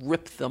just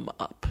rip them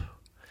up.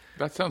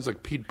 That sounds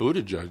like Pete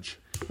Buttigieg.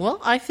 Well,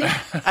 I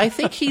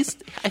think he's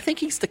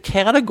the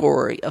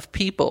category of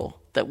people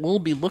that we'll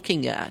be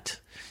looking at,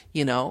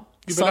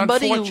 But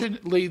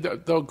unfortunately,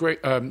 though,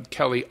 great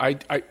Kelly,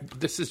 I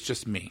this is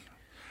just me.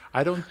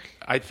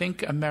 I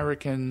think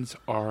Americans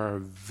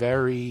are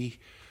they're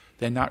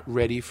not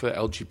ready for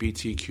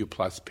LGBTQ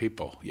plus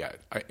people yet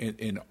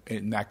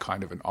in that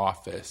kind of an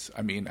office.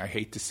 I mean, I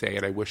hate to say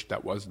it. I wish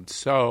that wasn't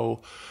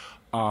so.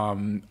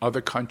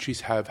 Other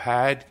countries have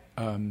had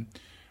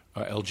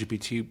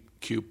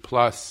LGBTQ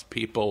plus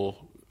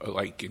people,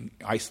 like in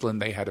Iceland,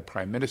 they had a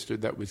prime minister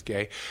that was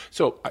gay.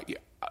 So,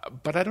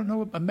 but I don't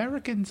know.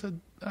 Americans,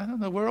 I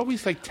don't know. We're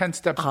always like 10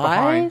 steps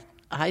behind.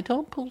 I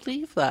don't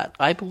believe that.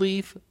 I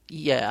believe,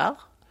 yeah.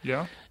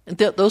 Yeah.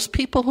 Those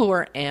people who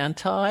are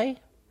anti,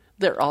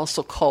 they're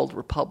also called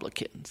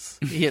Republicans,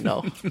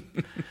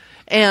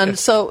 And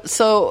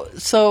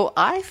so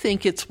I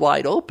think it's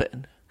wide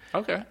open.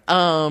 Okay.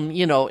 But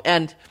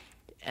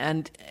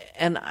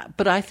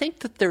I think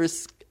that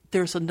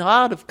there's a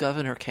lot of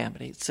governor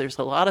candidates. There's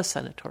a lot of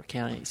senator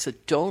candidates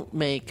that don't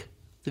make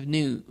the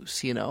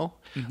news,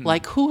 Mm-hmm.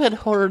 Like who had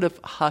heard of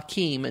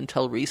Hakeem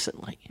until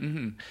recently?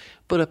 Mm-hmm.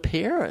 But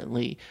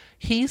apparently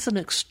he's an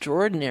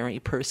extraordinary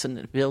person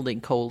at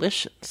building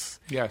coalitions.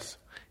 Yes.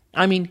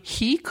 I mean,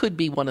 he could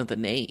be one of the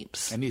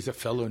names. And he's a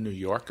fellow New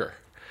Yorker.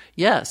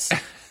 Yes.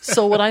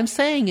 So what I'm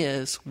saying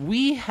is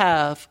we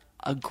have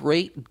a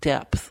great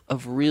depth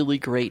of really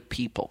great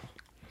people.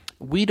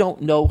 We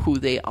don't know who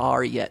they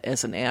are yet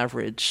as an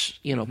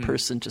average,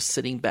 person just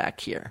sitting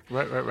back here.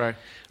 Right.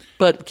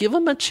 But give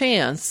them a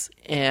chance,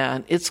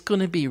 and it's going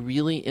to be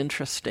really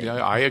interesting.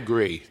 Yeah, I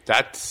agree.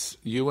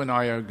 You and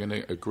I are going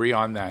to agree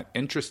on that.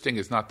 Interesting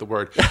is not the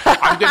word.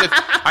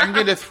 I'm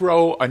going to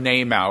throw a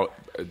name out.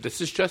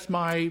 This is just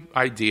my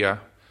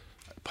idea.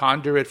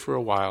 Ponder it for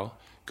a while.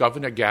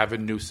 Governor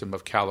Gavin Newsom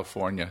of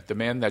California, the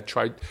man that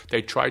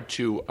they tried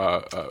to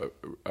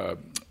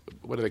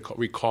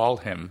recall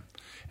him,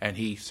 and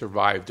he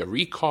survived a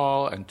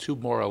recall and 2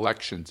 more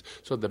elections.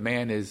 So the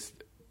man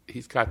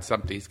he's got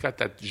something. He's got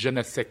that je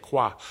ne sais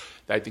quoi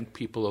that I think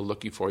people are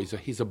looking for.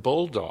 He's a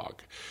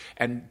bulldog.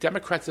 And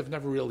Democrats have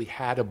never really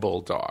had a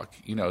bulldog.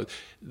 You know,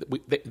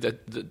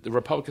 the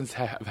Republicans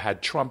have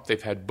had Trump.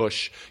 They've had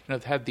Bush. You know,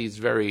 they've had these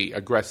very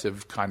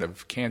aggressive kind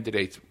of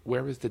candidates.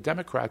 Whereas the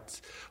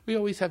Democrats, we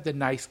always have the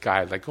nice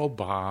guy like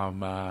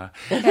Obama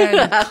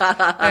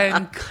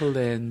and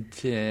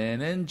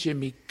Clinton and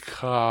Jimmy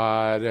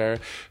Carter.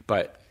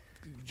 But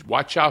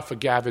watch out for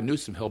Gavin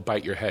Newsom. He'll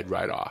bite your head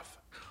right off.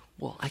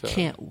 Well, I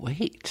can't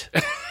wait.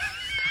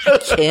 I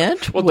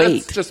can't well,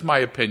 wait. That's just my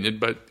opinion,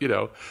 but, you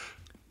know,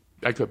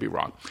 I could be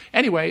wrong.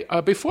 Anyway,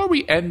 before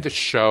we end the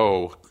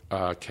show,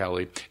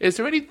 Kelly, is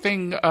there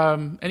anything,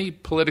 any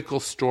political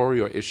story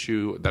or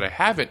issue that I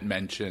haven't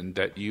mentioned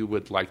that you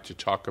would like to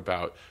talk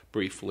about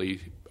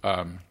briefly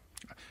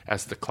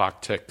as the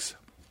clock ticks?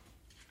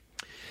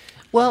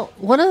 Well,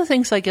 one of the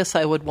things I guess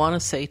I would want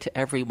to say to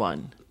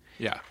everyone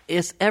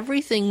is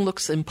everything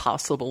looks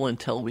impossible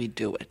until we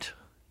do it.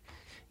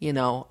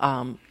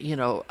 I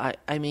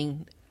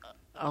mean,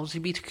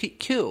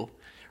 LGBTQ.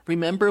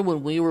 Remember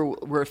when we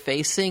were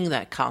facing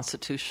that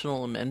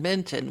constitutional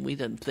amendment and we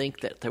didn't think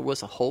that there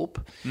was a hope,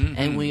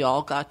 and we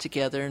all got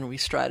together and we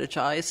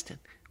strategized, and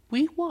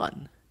we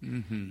won.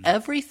 Mm-hmm.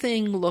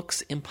 Everything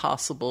looks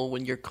impossible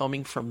when you're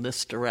coming from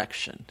this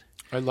direction.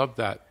 I love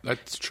that.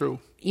 That's true.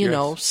 You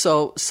know,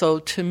 so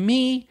to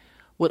me,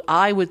 what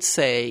I would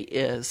say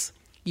is,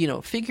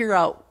 figure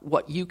out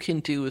what you can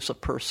do as a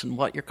person,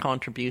 what your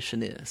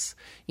contribution is.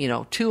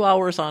 2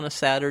 hours on a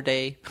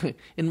Saturday,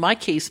 in my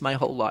case, my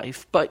whole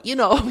life. But,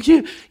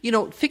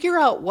 figure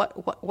out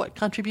what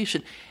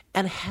contribution,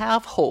 and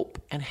have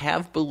hope and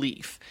have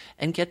belief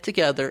and get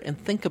together and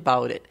think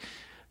about it.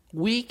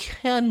 We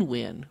can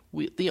win.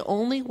 The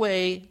only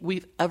way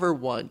we've ever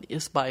won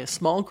is by a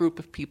small group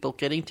of people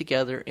getting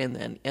together and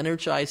then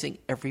energizing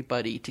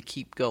everybody to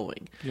keep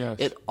going. Yes.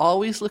 It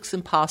always looks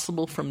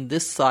impossible from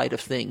this side of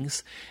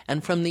things,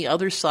 and from the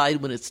other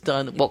side when it's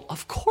done, well,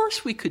 of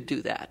course we could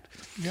do that.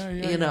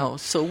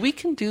 So we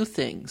can do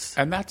things.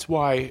 And that's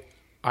why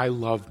I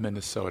love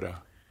Minnesota.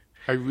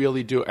 I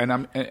really do, and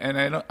I'm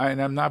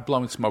not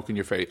blowing smoke in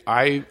your face.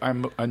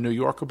 I'm a New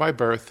Yorker by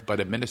birth,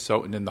 but a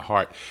Minnesotan in the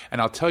heart, and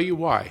I'll tell you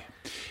why.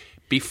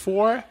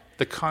 Before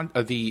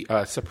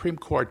the Supreme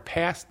Court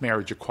passed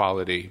marriage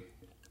equality,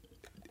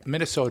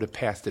 Minnesota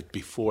passed it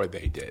before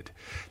they did.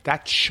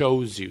 That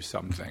shows you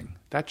something.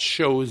 That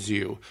shows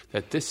you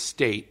that this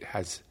state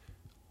has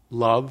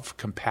love,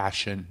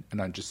 compassion, and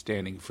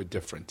understanding for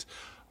difference.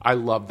 I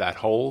love that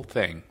whole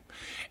thing.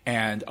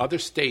 And other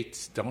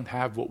states don't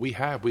have what we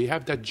have. We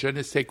have that je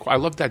ne sais quoi. I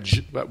love that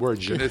word,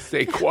 je ne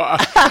sais quoi.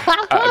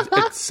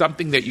 It's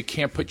something that you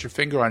can't put your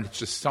finger on. It's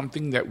just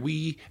something that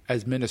we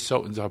as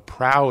Minnesotans are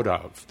proud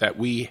of, that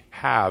we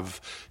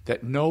have,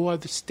 that no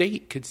other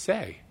state could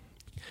say,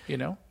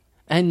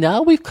 And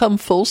now we've come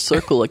full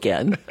circle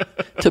again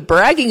to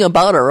bragging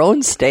about our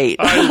own state.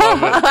 I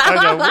love it.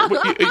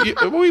 I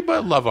know. We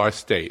love our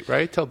state,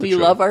 right? Tell the truth.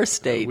 We love our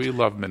state. We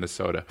love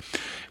Minnesota.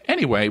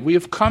 Anyway, we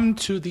have come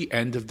to the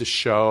end of the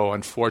show,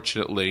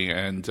 unfortunately.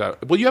 And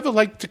will you ever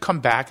like to come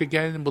back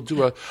again? And we'll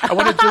do I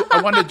want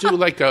to do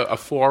like a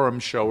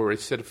forum show where I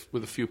sit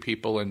with a few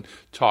people and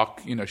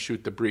talk,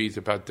 shoot the breeze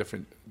about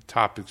different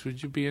topics.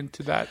 Would you be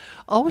into that?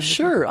 Oh,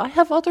 sure. I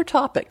have other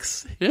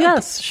topics. Yeah.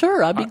 Yes,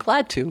 sure. I'd be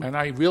glad to. And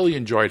I really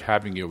enjoyed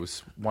having you. It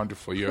was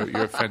wonderful. You're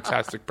a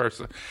fantastic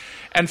person.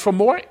 And for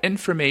more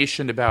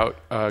information about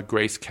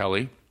Grace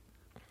Kelly,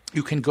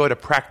 you can go to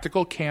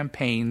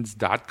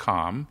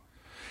practicalcampaigns.com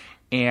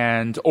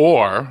and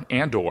or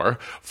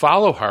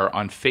follow her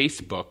on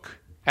Facebook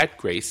at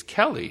Grace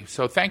Kelly.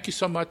 So thank you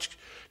so much,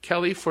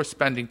 Kelly, for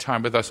spending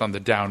time with us on the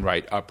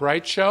Downright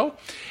Upright Show.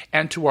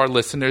 And to our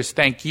listeners,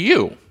 thank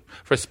you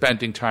for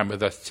spending time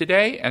with us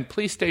today. And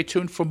please stay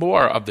tuned for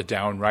more of the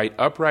Downright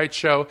Upright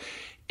Show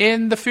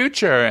in the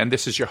future. And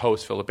this is your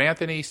host, Philip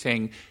Anthony,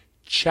 saying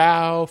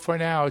ciao for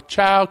now.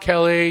 Ciao,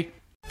 Kelly.